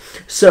works.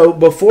 So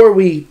before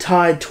we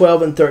tie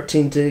 12 and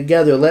 13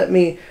 together, let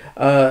me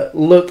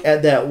look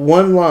at that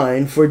one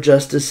line for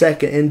just a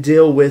second and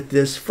deal with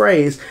this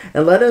phrase,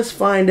 and let us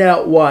find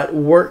out what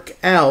work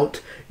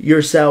out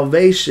your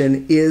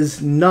salvation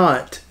is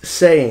not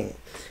saying.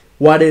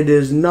 What it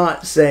is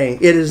not saying.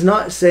 It is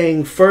not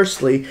saying,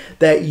 firstly,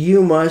 that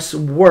you must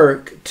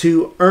work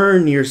to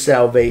earn your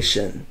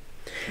salvation.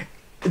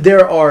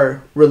 There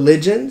are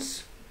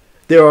religions,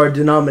 there are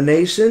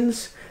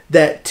denominations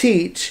that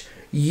teach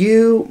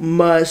you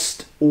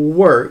must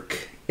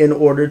work in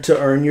order to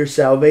earn your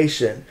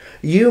salvation.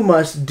 You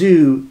must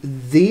do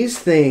these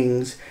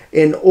things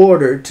in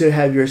order to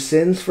have your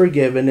sins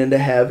forgiven and to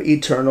have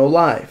eternal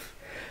life.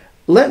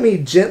 let me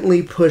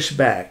gently push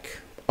back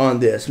on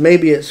this.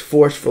 Maybe it's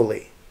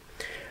forcefully.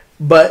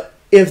 But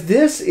if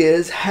this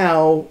is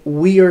how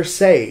we are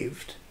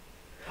saved,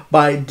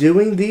 by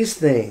doing these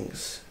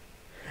things,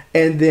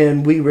 and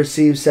then we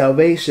receive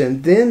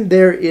salvation, then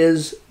there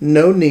is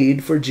no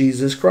need for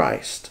Jesus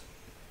Christ.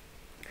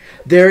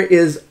 There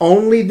is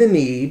only the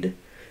need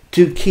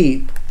to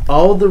keep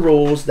all the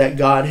rules that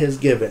God has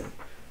given.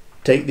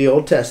 Take the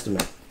Old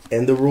Testament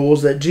and the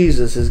rules that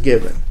Jesus has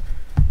given.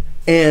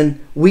 And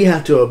we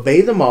have to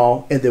obey them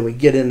all, and then we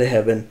get into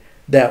heaven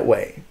that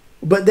way.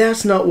 But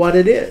that's not what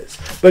it is.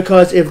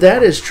 Because if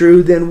that is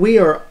true, then we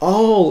are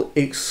all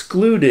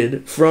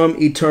excluded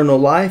from eternal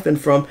life and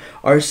from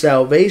our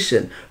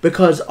salvation.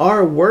 Because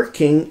our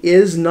working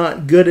is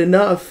not good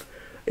enough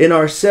in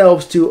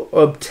ourselves to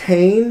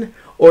obtain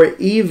or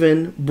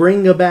even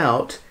bring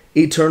about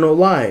eternal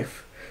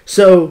life.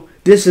 So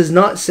this is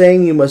not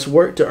saying you must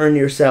work to earn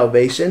your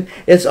salvation.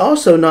 It's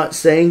also not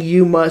saying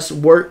you must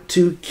work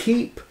to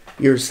keep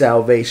your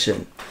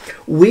salvation.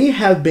 We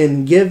have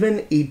been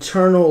given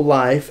eternal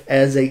life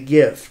as a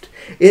gift.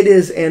 It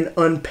is an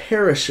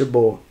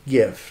unperishable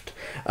gift,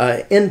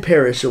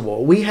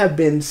 imperishable. We have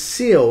been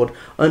sealed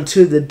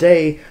unto the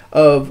day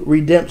of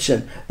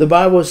redemption. The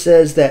Bible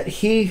says that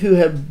he who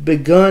have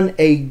begun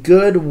a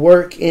good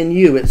work in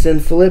you, it's in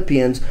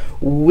Philippians,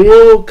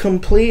 will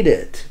complete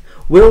it.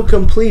 Will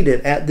complete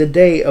it at the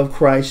day of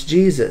Christ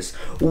Jesus.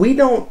 We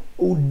don't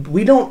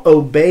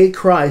obey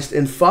Christ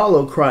and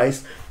follow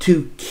Christ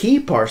to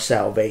keep our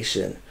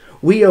salvation.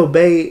 We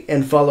obey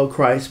and follow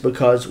Christ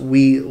because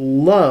we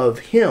love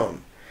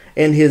him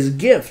and his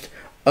gift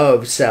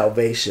of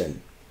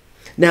salvation.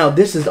 Now,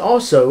 this is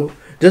also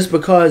just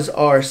because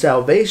our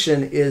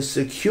salvation is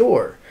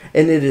secure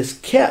and it is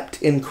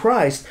kept in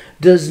Christ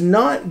does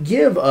not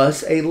give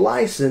us a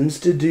license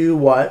to do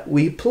what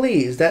we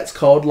please. That's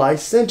called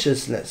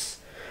licentiousness.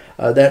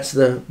 That's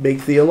the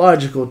big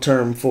theological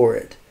term for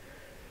it.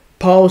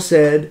 Paul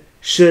said,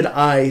 should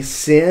I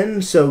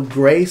sin so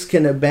grace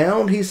can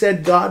abound? He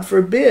said, God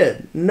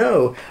forbid.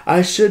 No,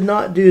 I should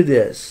not do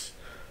this.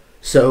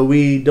 So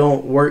we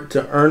don't work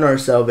to earn our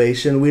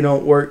salvation. We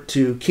don't work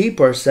to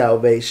keep our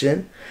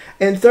salvation.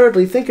 And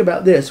thirdly, think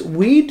about this.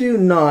 We do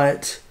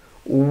not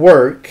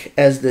work,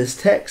 as this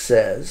text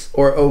says,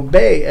 or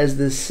obey, as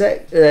this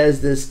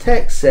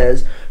text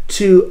says,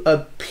 to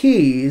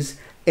appease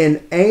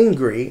an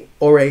angry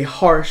or a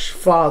harsh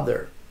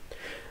father.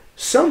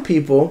 Some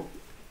people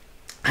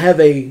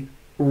have a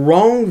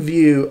wrong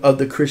view of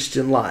the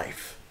Christian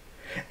life,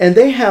 and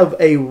they have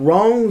a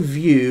wrong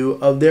view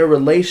of their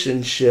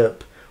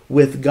relationship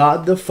with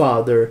God the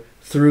Father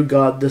through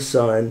God the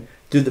Son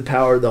through the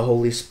power of the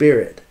Holy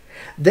Spirit.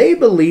 They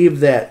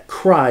believe that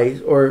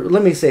Christ, or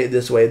let me say it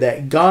this way,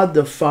 that God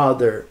the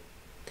Father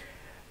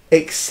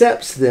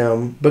accepts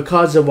them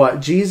because of what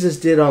Jesus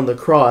did on the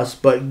cross,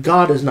 but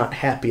God is not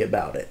happy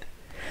about it.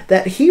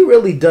 That he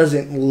really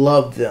doesn't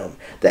love them.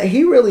 That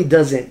he really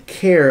doesn't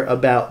care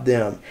about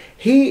them.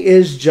 He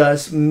is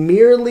just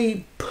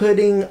merely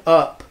putting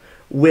up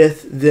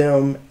with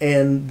them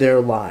and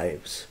their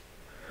lives.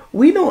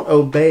 We don't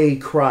obey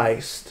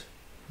Christ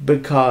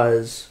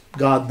because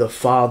God the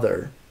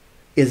Father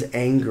is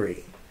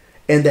angry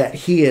and that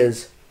he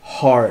is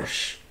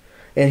harsh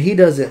and he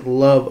doesn't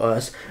love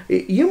us.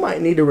 You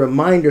might need a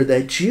reminder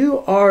that you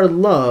are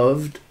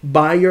loved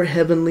by your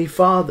heavenly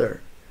Father.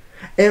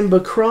 And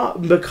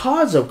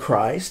because of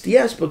Christ,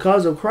 yes,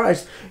 because of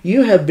Christ,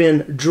 you have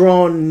been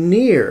drawn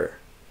near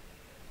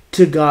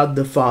to God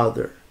the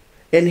Father.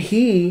 And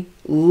he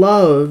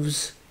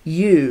loves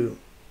you.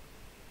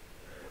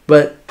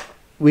 But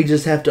we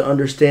just have to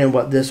understand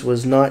what this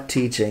was not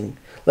teaching.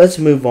 Let's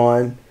move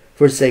on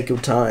for sake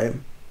of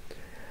time.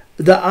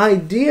 The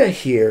idea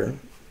here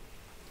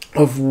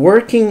of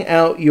working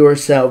out your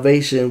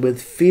salvation with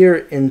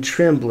fear and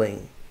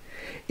trembling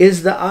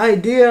is the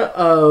idea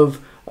of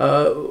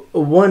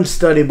one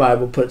study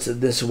Bible puts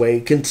it this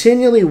way: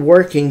 continually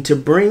working to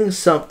bring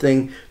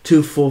something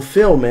to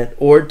fulfillment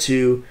or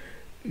to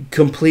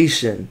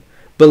completion.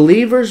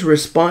 Believers'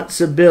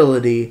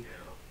 responsibility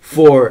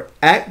for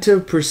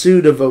active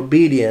pursuit of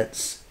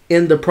obedience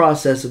in the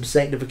process of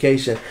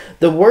sanctification.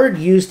 The word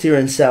used here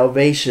in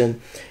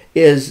salvation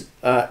is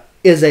a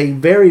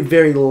very,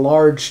 very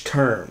large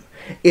term.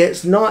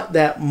 It's not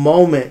that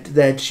moment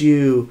that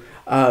you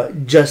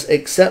just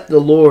accept the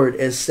Lord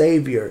as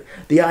Savior.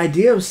 The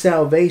idea of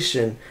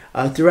salvation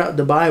throughout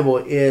the Bible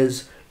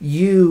is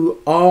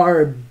you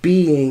are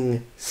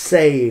being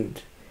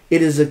saved.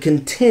 It is a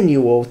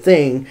continual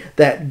thing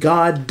that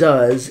God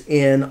does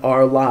in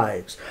our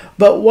lives.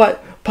 But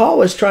what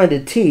Paul is trying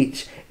to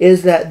teach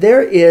is that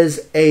there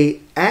is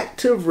an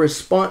active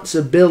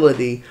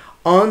responsibility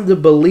on the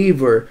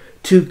believer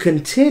to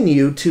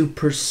continue to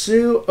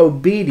pursue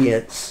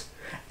obedience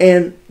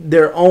and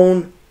their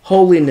own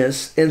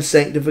holiness and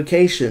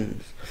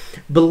sanctification.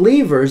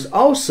 Believers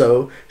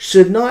also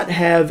should not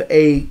have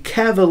a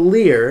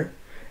cavalier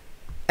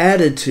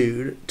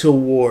attitude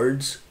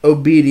towards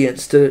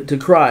obedience to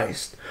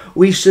Christ.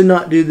 We should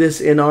not do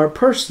this in our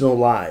personal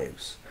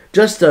lives.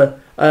 Just a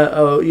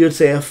you'd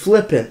say a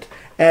flippant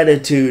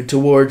attitude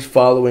towards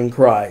following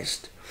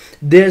Christ.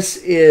 This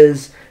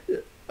is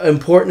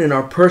important in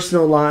our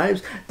personal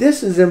lives.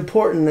 This is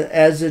important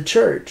as a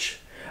church.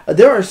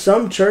 There are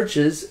some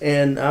churches,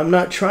 and I'm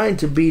not trying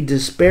to be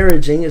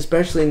disparaging,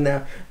 especially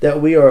now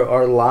that we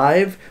are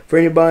live for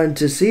anybody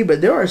to see,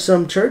 but there are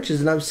some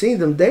churches, and I've seen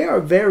them, they are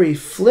very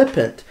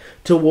flippant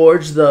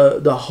towards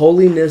the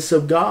holiness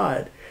of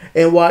God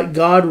and what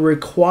God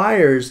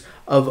requires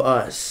of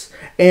us.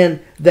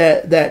 And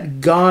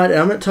that God, and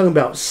I'm not talking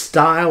about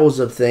styles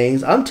of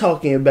things, I'm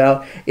talking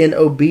about in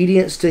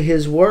obedience to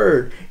His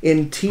Word,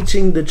 in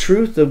teaching the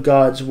truth of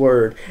God's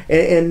Word,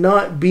 and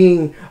not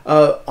being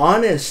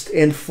honest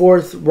and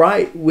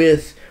forthright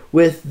with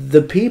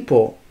the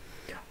people.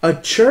 A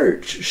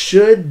church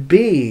should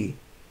be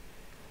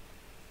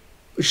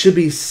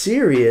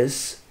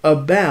serious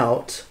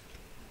about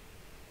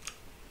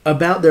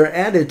their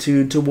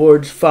attitude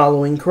towards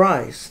following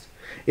Christ.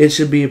 It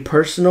should be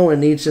personal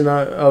in each of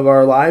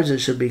our lives. It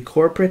should be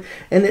corporate.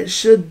 And it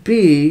should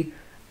be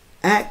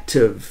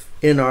active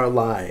in our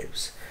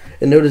lives.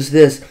 And notice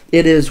this.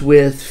 It is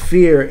with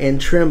fear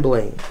and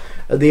trembling.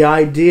 The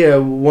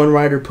idea, one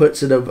writer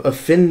puts it, of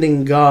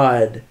offending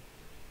God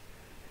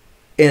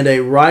and a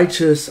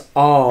righteous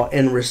awe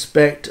and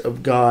respect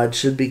of God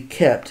should be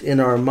kept in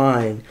our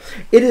mind.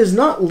 It is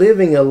not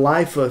living a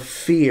life of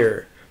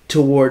fear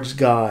towards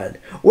God.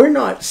 We're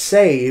not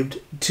saved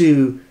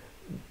to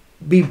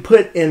be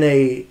put in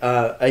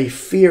a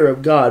fear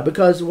of God,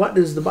 because what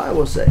does the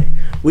Bible say?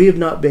 We have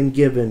not been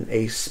given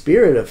a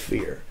spirit of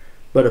fear,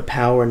 but a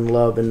power and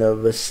love and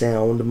of a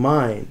sound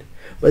mind.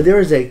 But there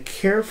is a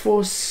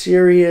careful,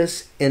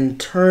 serious,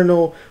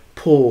 internal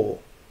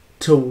pull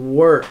to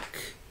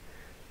work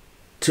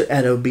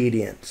at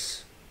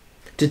obedience,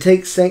 to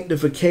take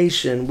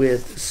sanctification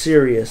with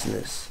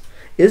seriousness.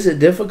 Is it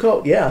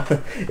difficult? Yeah,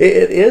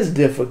 it is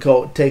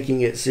difficult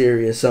taking it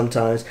serious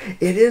sometimes.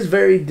 It is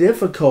very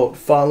difficult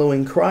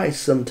following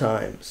Christ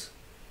sometimes.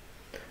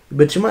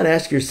 But you might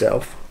ask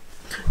yourself,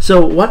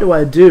 so what do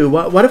I do?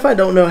 What if I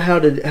don't know how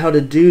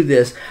to do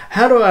this?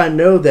 How do I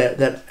know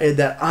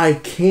that I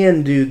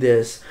can do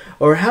this?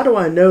 Or how do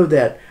I know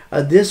that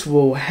this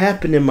will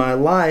happen in my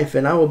life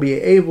and I will be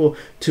able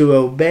to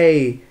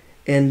obey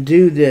and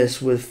do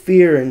this with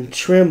fear and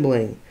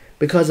trembling?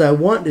 Because I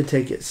want to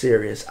take it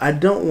serious. I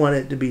don't want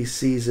it to be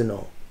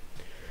seasonal.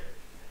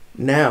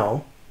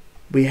 Now,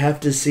 we have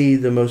to see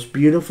the most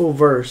beautiful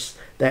verse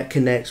that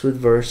connects with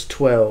verse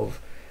 12.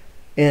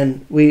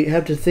 And we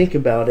have to think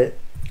about it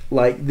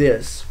like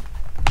this.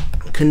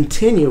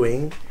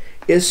 Continuing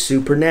is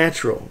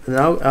supernatural. And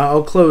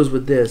I'll close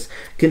with this.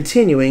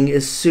 Continuing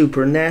is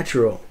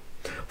supernatural.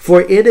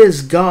 For it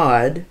is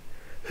God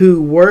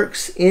who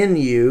works in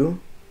you,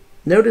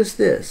 notice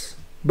this,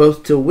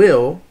 both to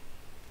will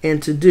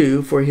and to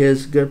do for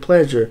His good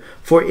pleasure.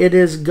 For it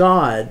is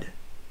God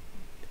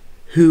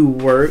who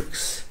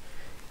works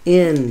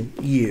in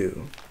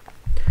you.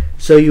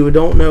 So you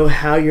don't know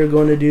how you're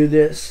going to do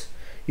this.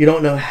 You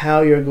don't know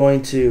how you're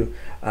going to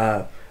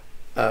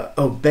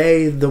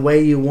obey the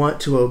way you want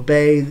to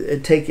obey,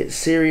 take it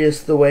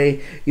serious the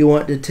way you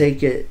want to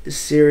take it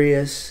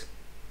serious.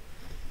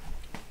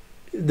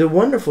 The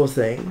wonderful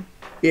thing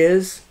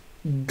is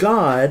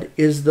God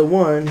is the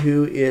one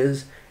who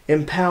is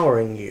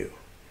empowering you.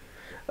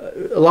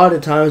 A lot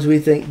of times we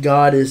think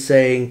God is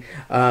saying,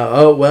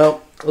 oh,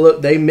 well,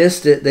 look, they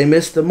missed it. They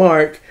missed the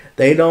mark.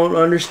 They don't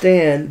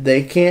understand.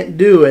 They can't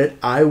do it.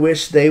 I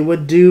wish they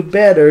would do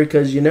better,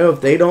 because,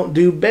 if they don't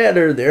do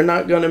better, they're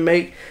not going to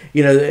make,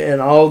 and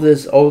all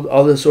this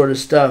sort of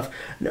stuff.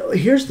 No,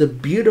 here's the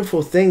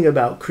beautiful thing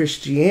about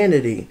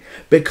Christianity.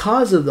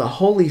 Because of the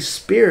Holy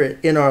Spirit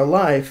in our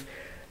life,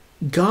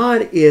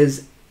 God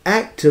is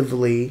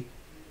actively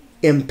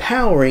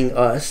empowering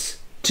us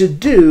to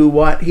do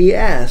what He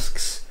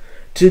asks,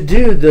 to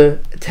do the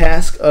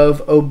task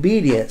of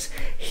obedience.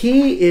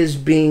 He is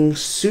being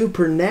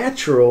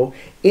supernatural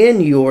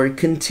in your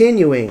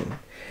continuing.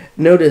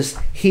 Notice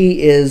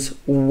He is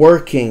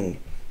working.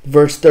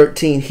 Verse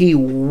 13, He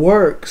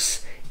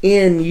works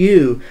in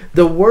you.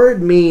 The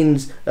word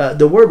means,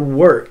 the word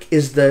work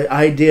is the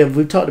idea of,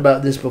 we've talked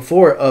about this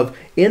before, of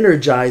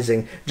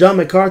energizing. John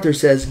MacArthur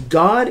says,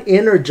 God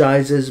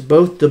energizes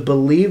both the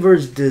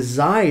believer's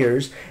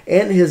desires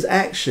and his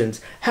actions.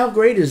 How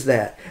great is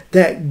that?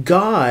 That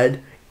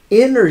God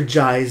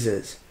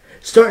energizes,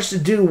 starts to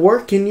do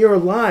work in your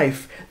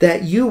life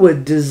that you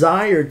would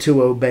desire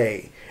to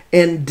obey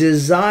and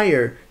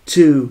desire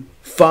to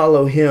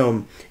follow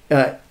Him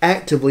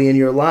actively in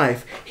your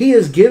life. He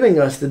is giving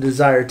us the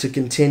desire to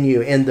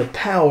continue and the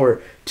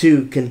power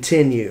to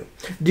continue.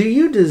 Do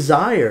you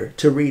desire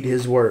to read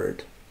His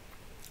Word?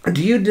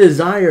 Do you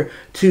desire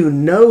to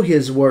know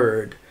His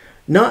Word,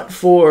 not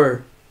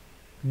for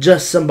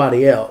just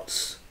somebody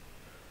else,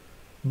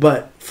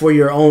 but for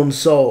your own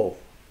soul?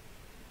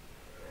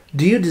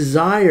 Do you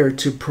desire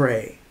to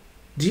pray?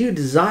 Do you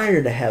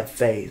desire to have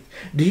faith?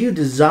 Do you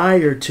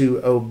desire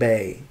to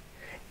obey?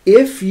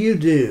 If you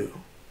do,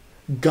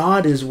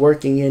 God is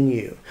working in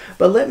you.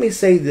 But let me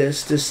say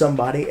this to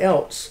somebody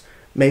else.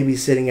 maybe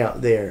sitting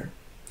out there,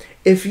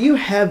 if you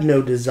have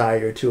no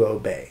desire to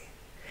obey,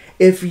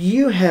 if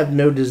you have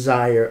no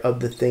desire of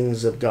the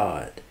things of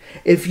God,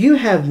 if you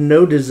have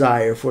no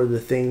desire for the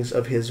things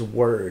of His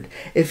Word,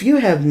 if you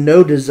have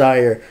no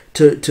desire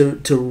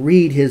to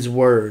read His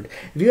Word,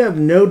 if you have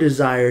no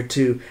desire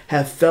to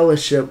have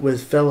fellowship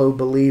with fellow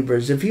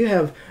believers, if you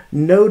have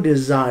no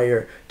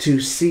desire to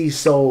see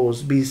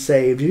souls be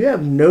saved, if you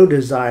have no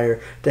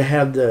desire to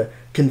have the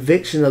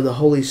conviction of the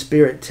Holy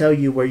Spirit tell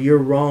you where you're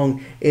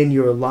wrong in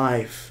your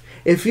life,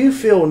 if you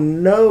feel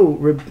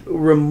no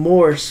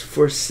remorse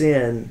for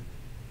sin,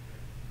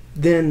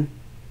 then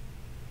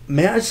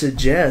may I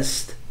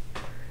suggest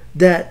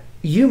that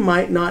you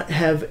might not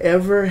have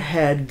ever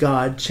had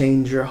God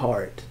change your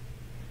heart.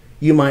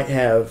 You might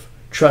have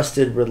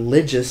trusted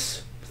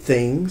religious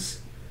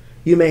things.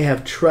 You may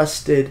have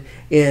trusted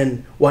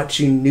in what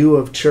you knew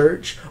of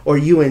church, or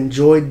you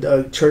enjoyed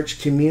the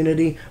church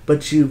community,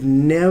 but you've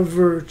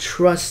never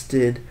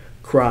trusted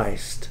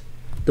Christ.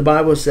 The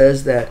Bible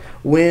says that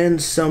when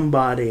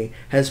somebody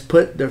has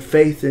put their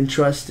faith and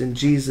trust in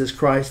Jesus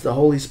Christ, the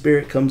Holy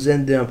Spirit comes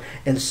in them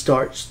and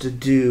starts to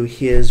do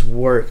His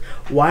work.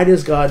 Why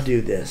does God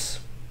do this?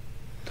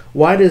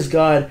 Why does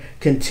God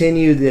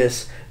continue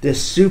this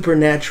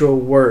supernatural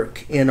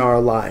work in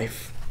our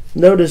life?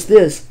 Notice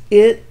this: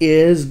 it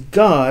is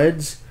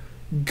God's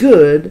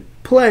good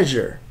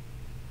pleasure.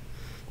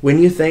 When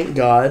you thank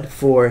God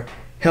for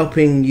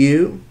helping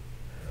you,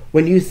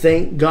 when you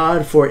thank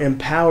God for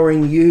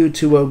empowering you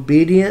to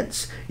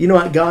obedience, you know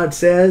what God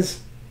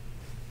says?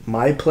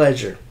 My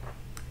pleasure.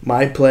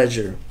 My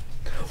pleasure.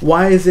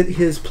 Why is it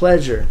His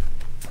pleasure?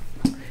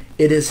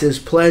 It is His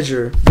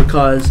pleasure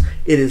because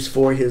it is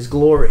for His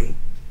glory.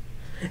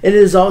 It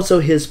is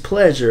also His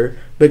pleasure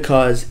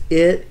because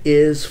it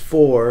is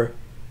for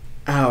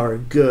our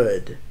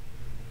good.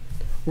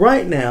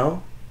 Right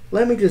now,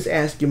 let me just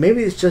ask you,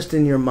 maybe it's just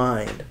in your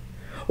mind.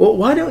 Well,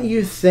 why don't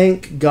you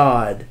thank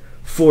God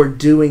for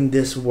doing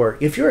this work?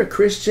 If you're a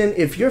Christian,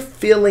 if you're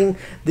feeling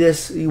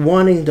this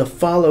wanting to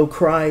follow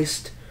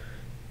Christ,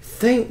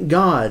 thank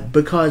God,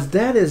 because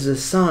that is a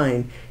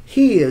sign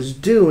He is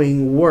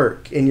doing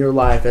work in your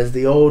life. As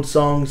the old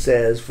song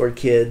says for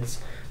kids,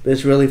 but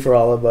it's really for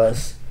all of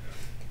us.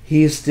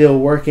 He's still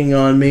working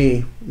on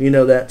me. You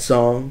know that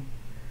song.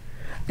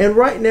 And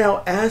right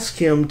now, ask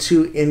Him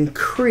to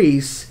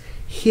increase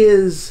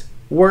His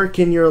work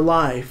in your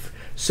life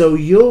so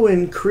you'll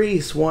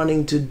increase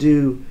wanting to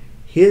do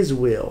His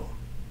will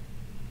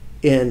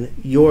in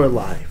your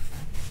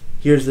life.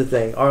 Here's the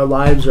thing. Our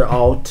lives are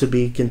all to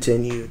be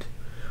continued.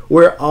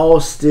 We're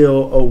all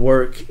still a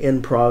work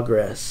in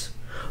progress.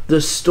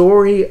 The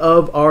story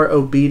of our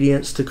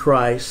obedience to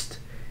Christ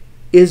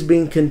is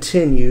being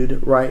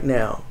continued right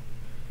now.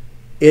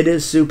 It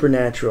is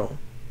supernatural.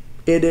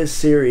 It is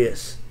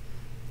serious.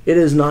 It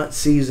is not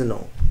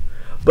seasonal.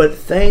 But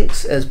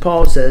thanks, as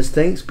Paul says,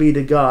 thanks be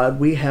to God,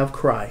 we have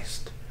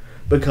Christ.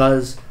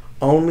 Because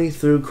only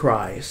through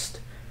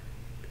Christ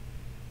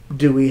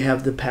do we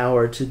have the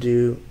power to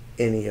do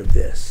any of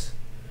this.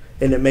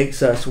 And it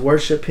makes us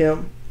worship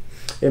Him.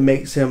 It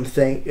makes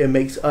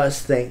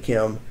us thank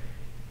Him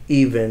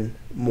even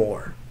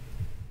more.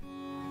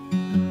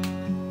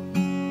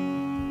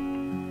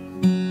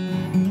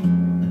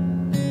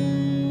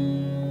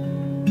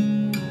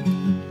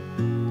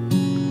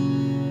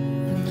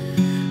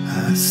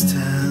 I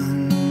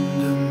stand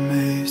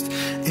amazed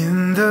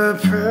in the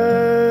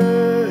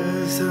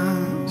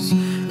presence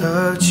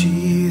of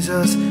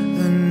Jesus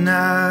the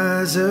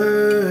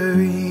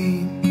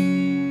Nazarene,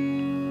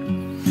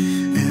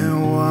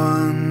 and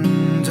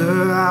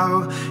wonder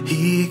how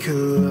He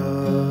could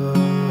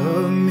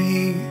love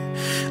me,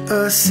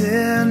 a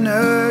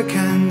sinner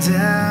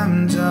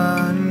condemned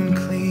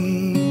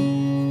unclean,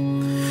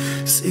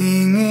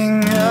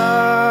 singing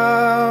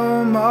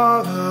how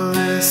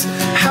marvelous,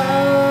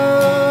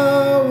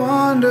 how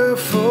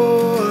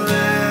wonderful,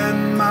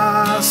 and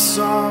my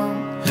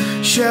song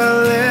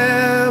shall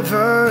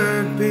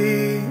ever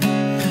be.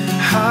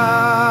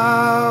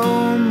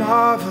 How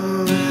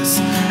marvelous,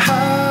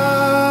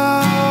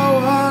 how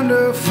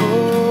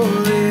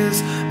wonderful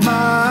is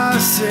my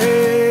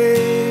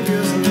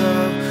Savior's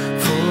love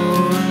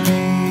for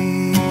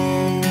me.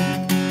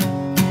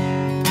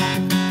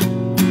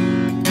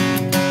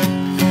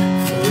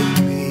 For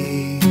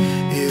me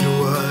it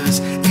was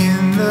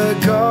in the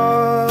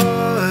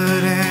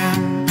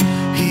garden.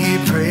 He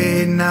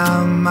prayed,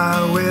 not my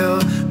will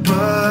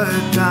but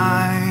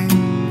thine.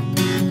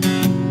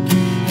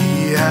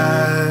 He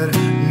had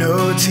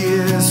no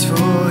tears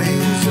for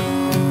His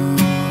own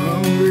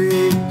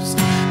griefs,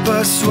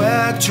 but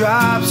sweat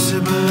drops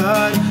of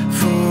blood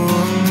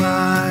for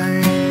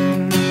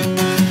mine.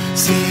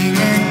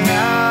 Singing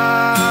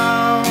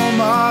now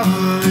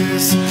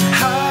marvelous,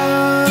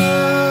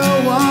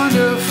 how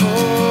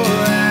wonderful,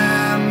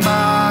 and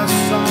my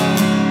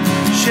song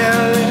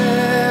shall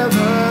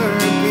ever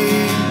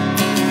be.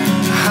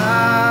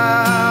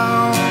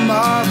 How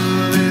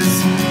marvelous,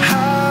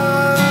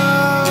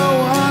 how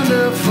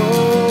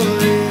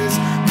wonderful is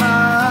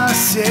my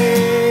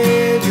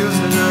Savior's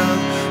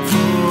love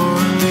for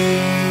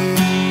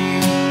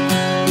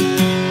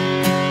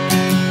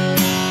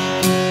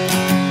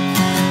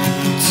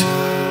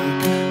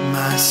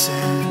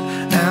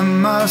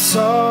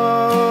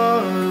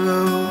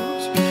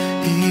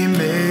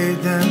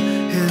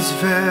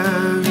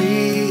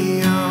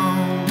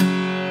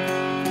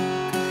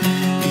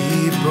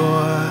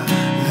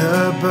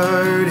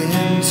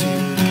burden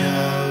to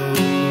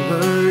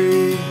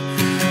Calvary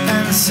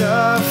and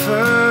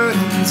suffered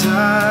and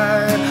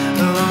died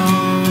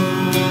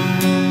alone,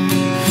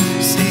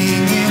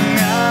 singing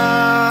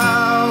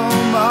how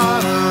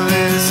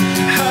marvelous,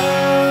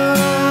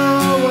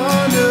 how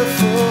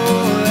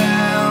wonderful,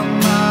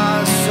 and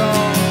my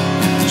song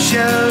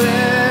shall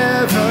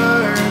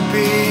ever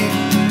be.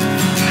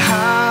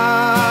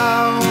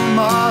 How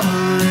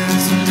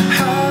marvelous,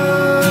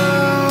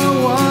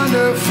 how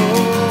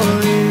wonderful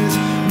is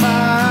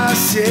my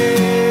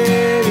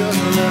Savior's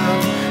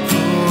love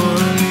for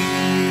me.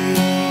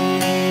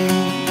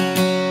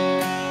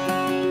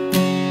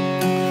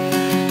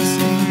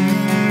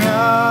 Singing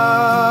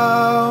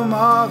how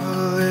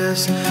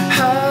marvelous,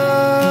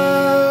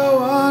 how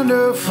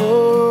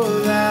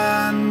wonderful,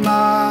 and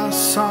my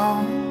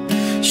song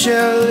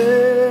shall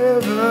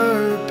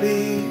ever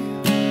be.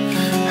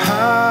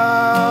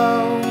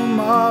 How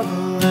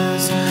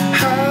marvelous,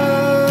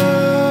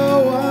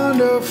 how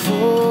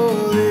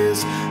wonderful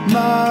is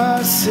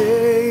my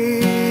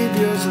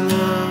Savior's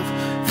love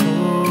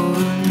for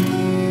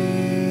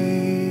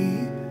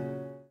me.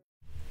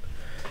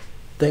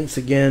 Thanks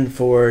again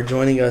for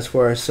joining us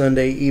for our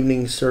Sunday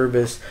evening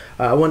service.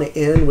 I want to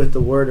end with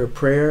the word of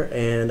prayer,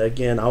 and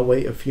again, I'll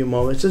wait a few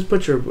moments. Just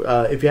put your,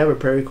 if you have a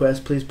prayer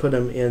request, please put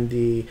them in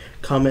the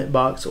comment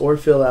box or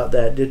fill out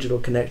that digital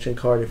connection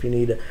card if you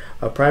need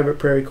a private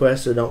prayer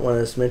request or don't want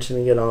us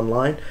mentioning it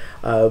online.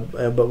 But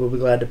we'll be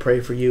glad to pray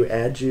for you.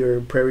 Add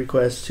your prayer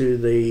request to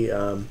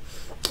the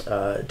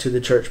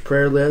church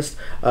prayer list.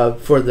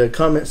 For the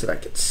comments that I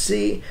could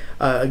see,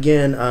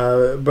 again,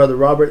 Brother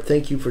Robert,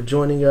 thank you for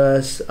joining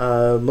us.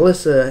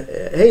 Melissa,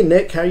 hey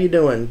Nick, how you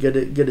doing?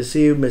 Good to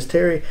see you. Miss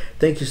Terry,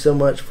 thank you so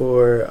much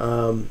for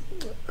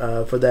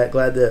that.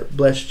 Glad that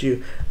blessed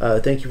you.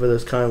 Thank you for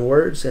those kind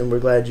words, and we're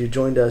glad you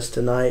joined us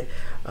tonight.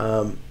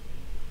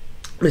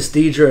 Miss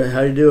Deidre,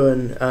 how you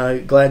doing?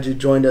 Glad you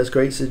joined us.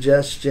 Great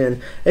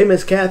suggestion. Hey,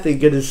 Miss Kathy,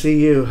 good to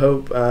see you.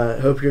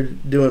 Hope you're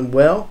doing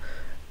well.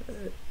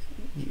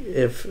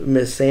 If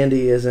Miss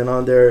Sandy isn't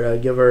on there,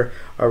 give her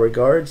our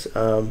regards.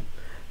 Gail,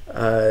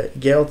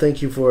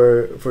 thank you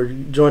for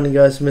joining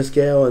us, Miss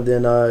Gail, and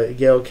then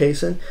Gail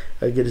Kaysen.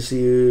 Good to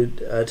see you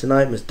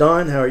tonight. Miss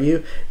Dawn, how are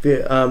you?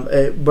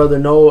 Brother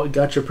Noel,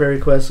 got your prayer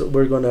request.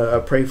 We're going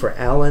to pray for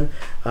Alan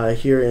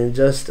here in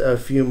just a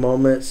few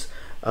moments.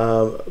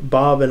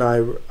 Bob and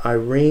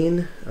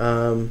Irene.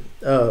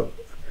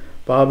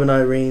 Bob and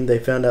Irene, they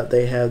found out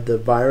they have the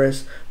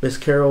virus. Miss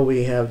Carol,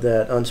 we have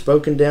that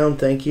unspoken down.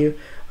 Thank you.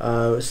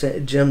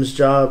 Jim's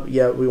job,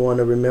 yeah, we want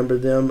to remember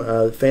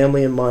them.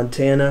 Family in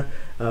Montana,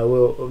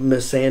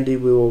 Miss Sandy,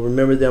 we will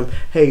remember them.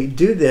 Hey,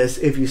 do this.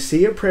 If you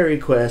see a prayer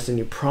request and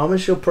you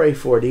promise you'll pray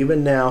for it,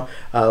 even now,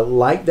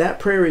 like that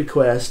prayer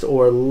request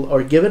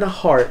or give it a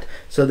heart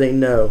so they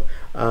know.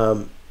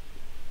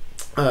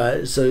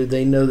 So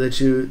they know that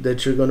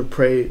you're going to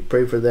pray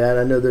for that.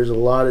 I know there's a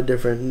lot of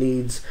different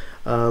needs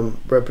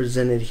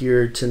represented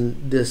here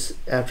this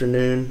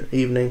afternoon,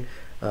 evening.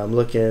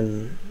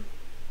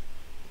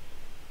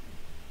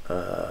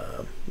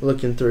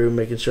 Looking through,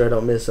 making sure I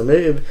don't miss them.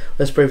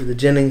 Let's pray for the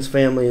Jennings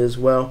family as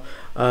well.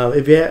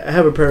 If you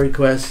have a prayer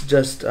request,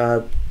 just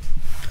write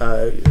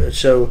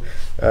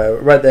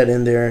that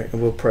in there,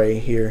 and we'll pray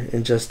here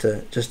in just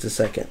a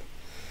second.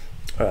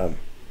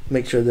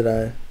 Make sure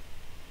that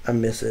I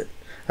miss it.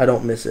 I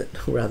don't miss it,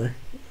 rather.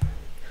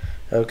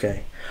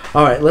 Okay.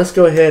 All right, let's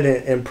go ahead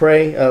and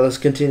pray. Let's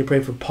continue to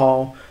pray for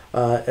Paul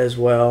as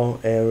well,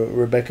 and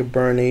Rebecca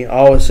Burney,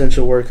 all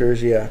essential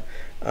workers, yeah.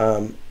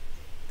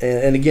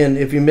 And again,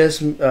 if you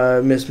miss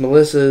Miss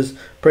Melissa's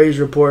praise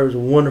report, it was a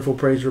wonderful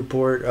praise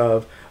report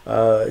of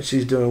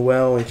she's doing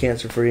well and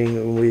cancer free.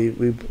 And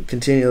we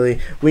continually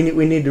we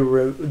need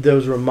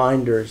those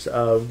reminders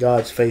of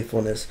God's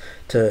faithfulness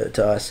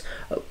to us.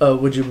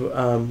 Would you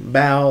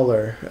bow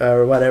or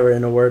whatever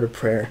in a word of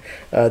prayer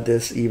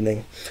this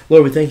evening?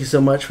 Lord, we thank you so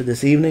much for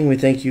this evening. We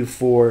thank you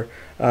for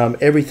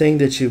everything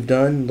that you've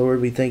done. Lord,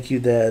 we thank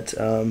you that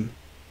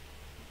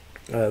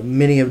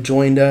many have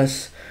joined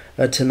us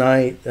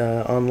tonight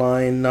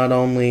online, not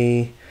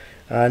only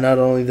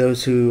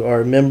those who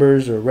are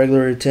members or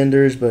regular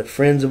attenders, but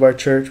friends of our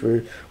church.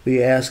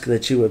 We ask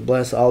that you would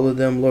bless all of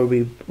them. Lord,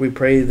 we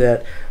pray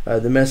that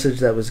the message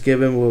that was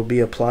given will be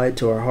applied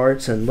to our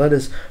hearts, and let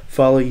us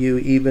follow you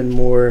even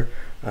more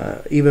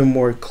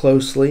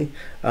closely.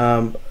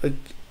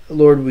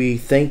 Lord, we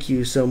thank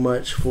you so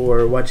much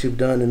for what you've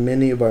done in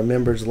many of our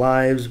members'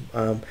 lives.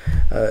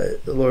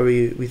 Lord,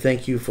 we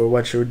thank you for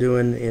what you're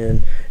doing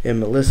in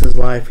Melissa's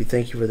life. We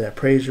thank you for that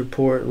praise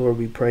report. Lord,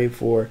 we pray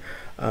for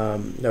our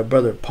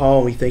brother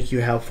Paul. We thank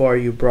you how far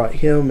you brought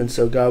him. And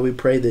so, God, we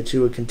pray that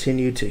you would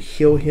continue to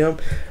heal him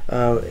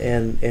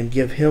and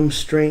give him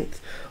strength.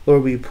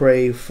 Lord, we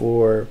pray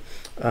for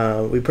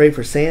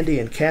Sandy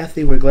and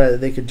Kathy. We're glad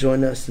that they could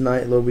join us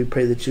tonight. Lord, we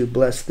pray that you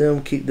bless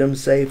them, keep them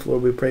safe.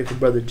 Lord, we pray for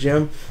Brother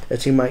Jim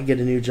that he might get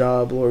a new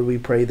job. Lord, we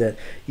pray that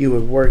you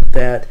would work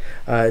that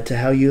to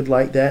how you'd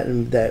like that,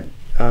 and that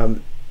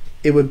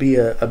it would be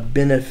a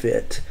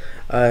benefit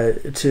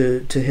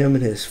to him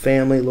and his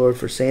family, Lord,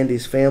 for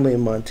Sandy's family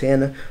in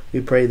Montana.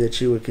 We pray that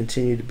you would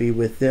continue to be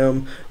with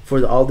them.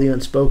 For all the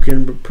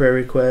unspoken prayer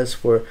requests,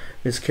 for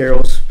Miss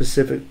Carol's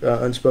specific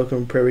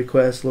unspoken prayer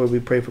requests, Lord, we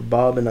pray for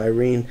Bob and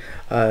Irene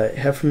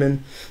Hefferman,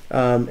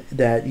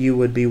 that you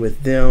would be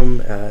with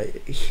them,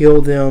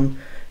 heal them,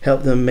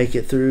 help them make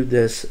it through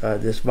this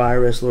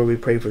virus. Lord, we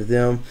pray for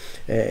them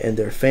and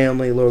their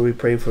family. Lord, we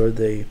pray for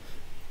the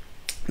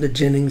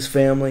Jennings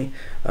family.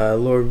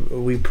 Lord,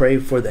 we pray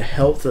for the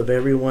health of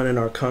everyone in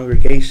our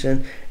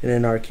congregation and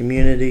in our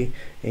community.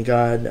 And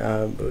God,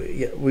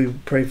 we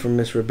pray for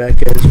Miss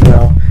Rebecca as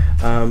well.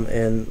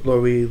 And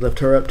Lord, we lift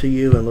her up to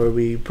you. And Lord,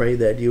 we pray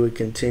that you would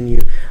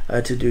continue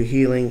to do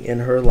healing in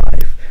her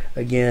life.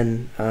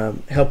 Again,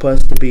 help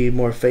us to be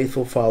more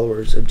faithful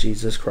followers of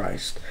Jesus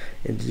Christ.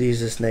 In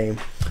Jesus' name,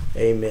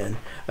 amen.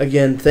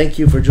 Again, thank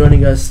you for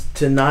joining us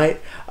tonight.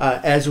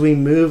 As we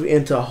move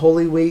into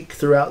Holy Week,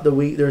 throughout the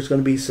week, there's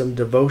going to be some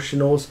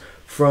devotionals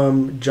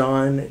from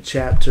John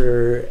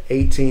chapter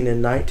 18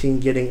 and 19,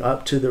 getting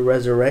up to the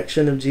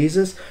resurrection of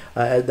Jesus,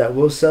 that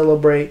we'll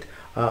celebrate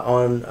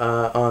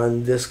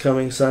on this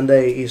coming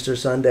Sunday, Easter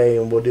Sunday,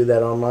 and we'll do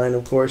that online,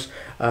 of course,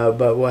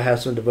 but we'll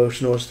have some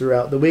devotionals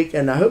throughout the week,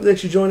 and I hope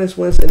that you join us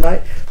Wednesday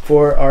night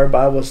for our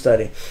Bible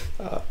study.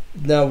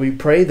 Now we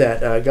pray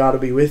that God will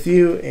be with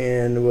you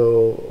and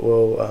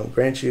will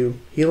grant you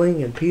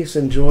healing and peace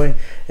and joy,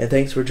 and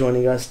thanks for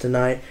joining us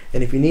tonight.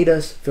 And if you need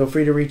us, feel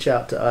free to reach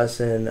out to us,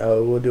 and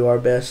we'll do our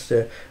best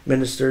to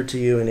minister to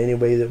you in any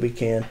way that we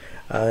can.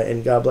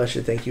 And God bless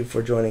you. Thank you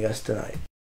for joining us tonight.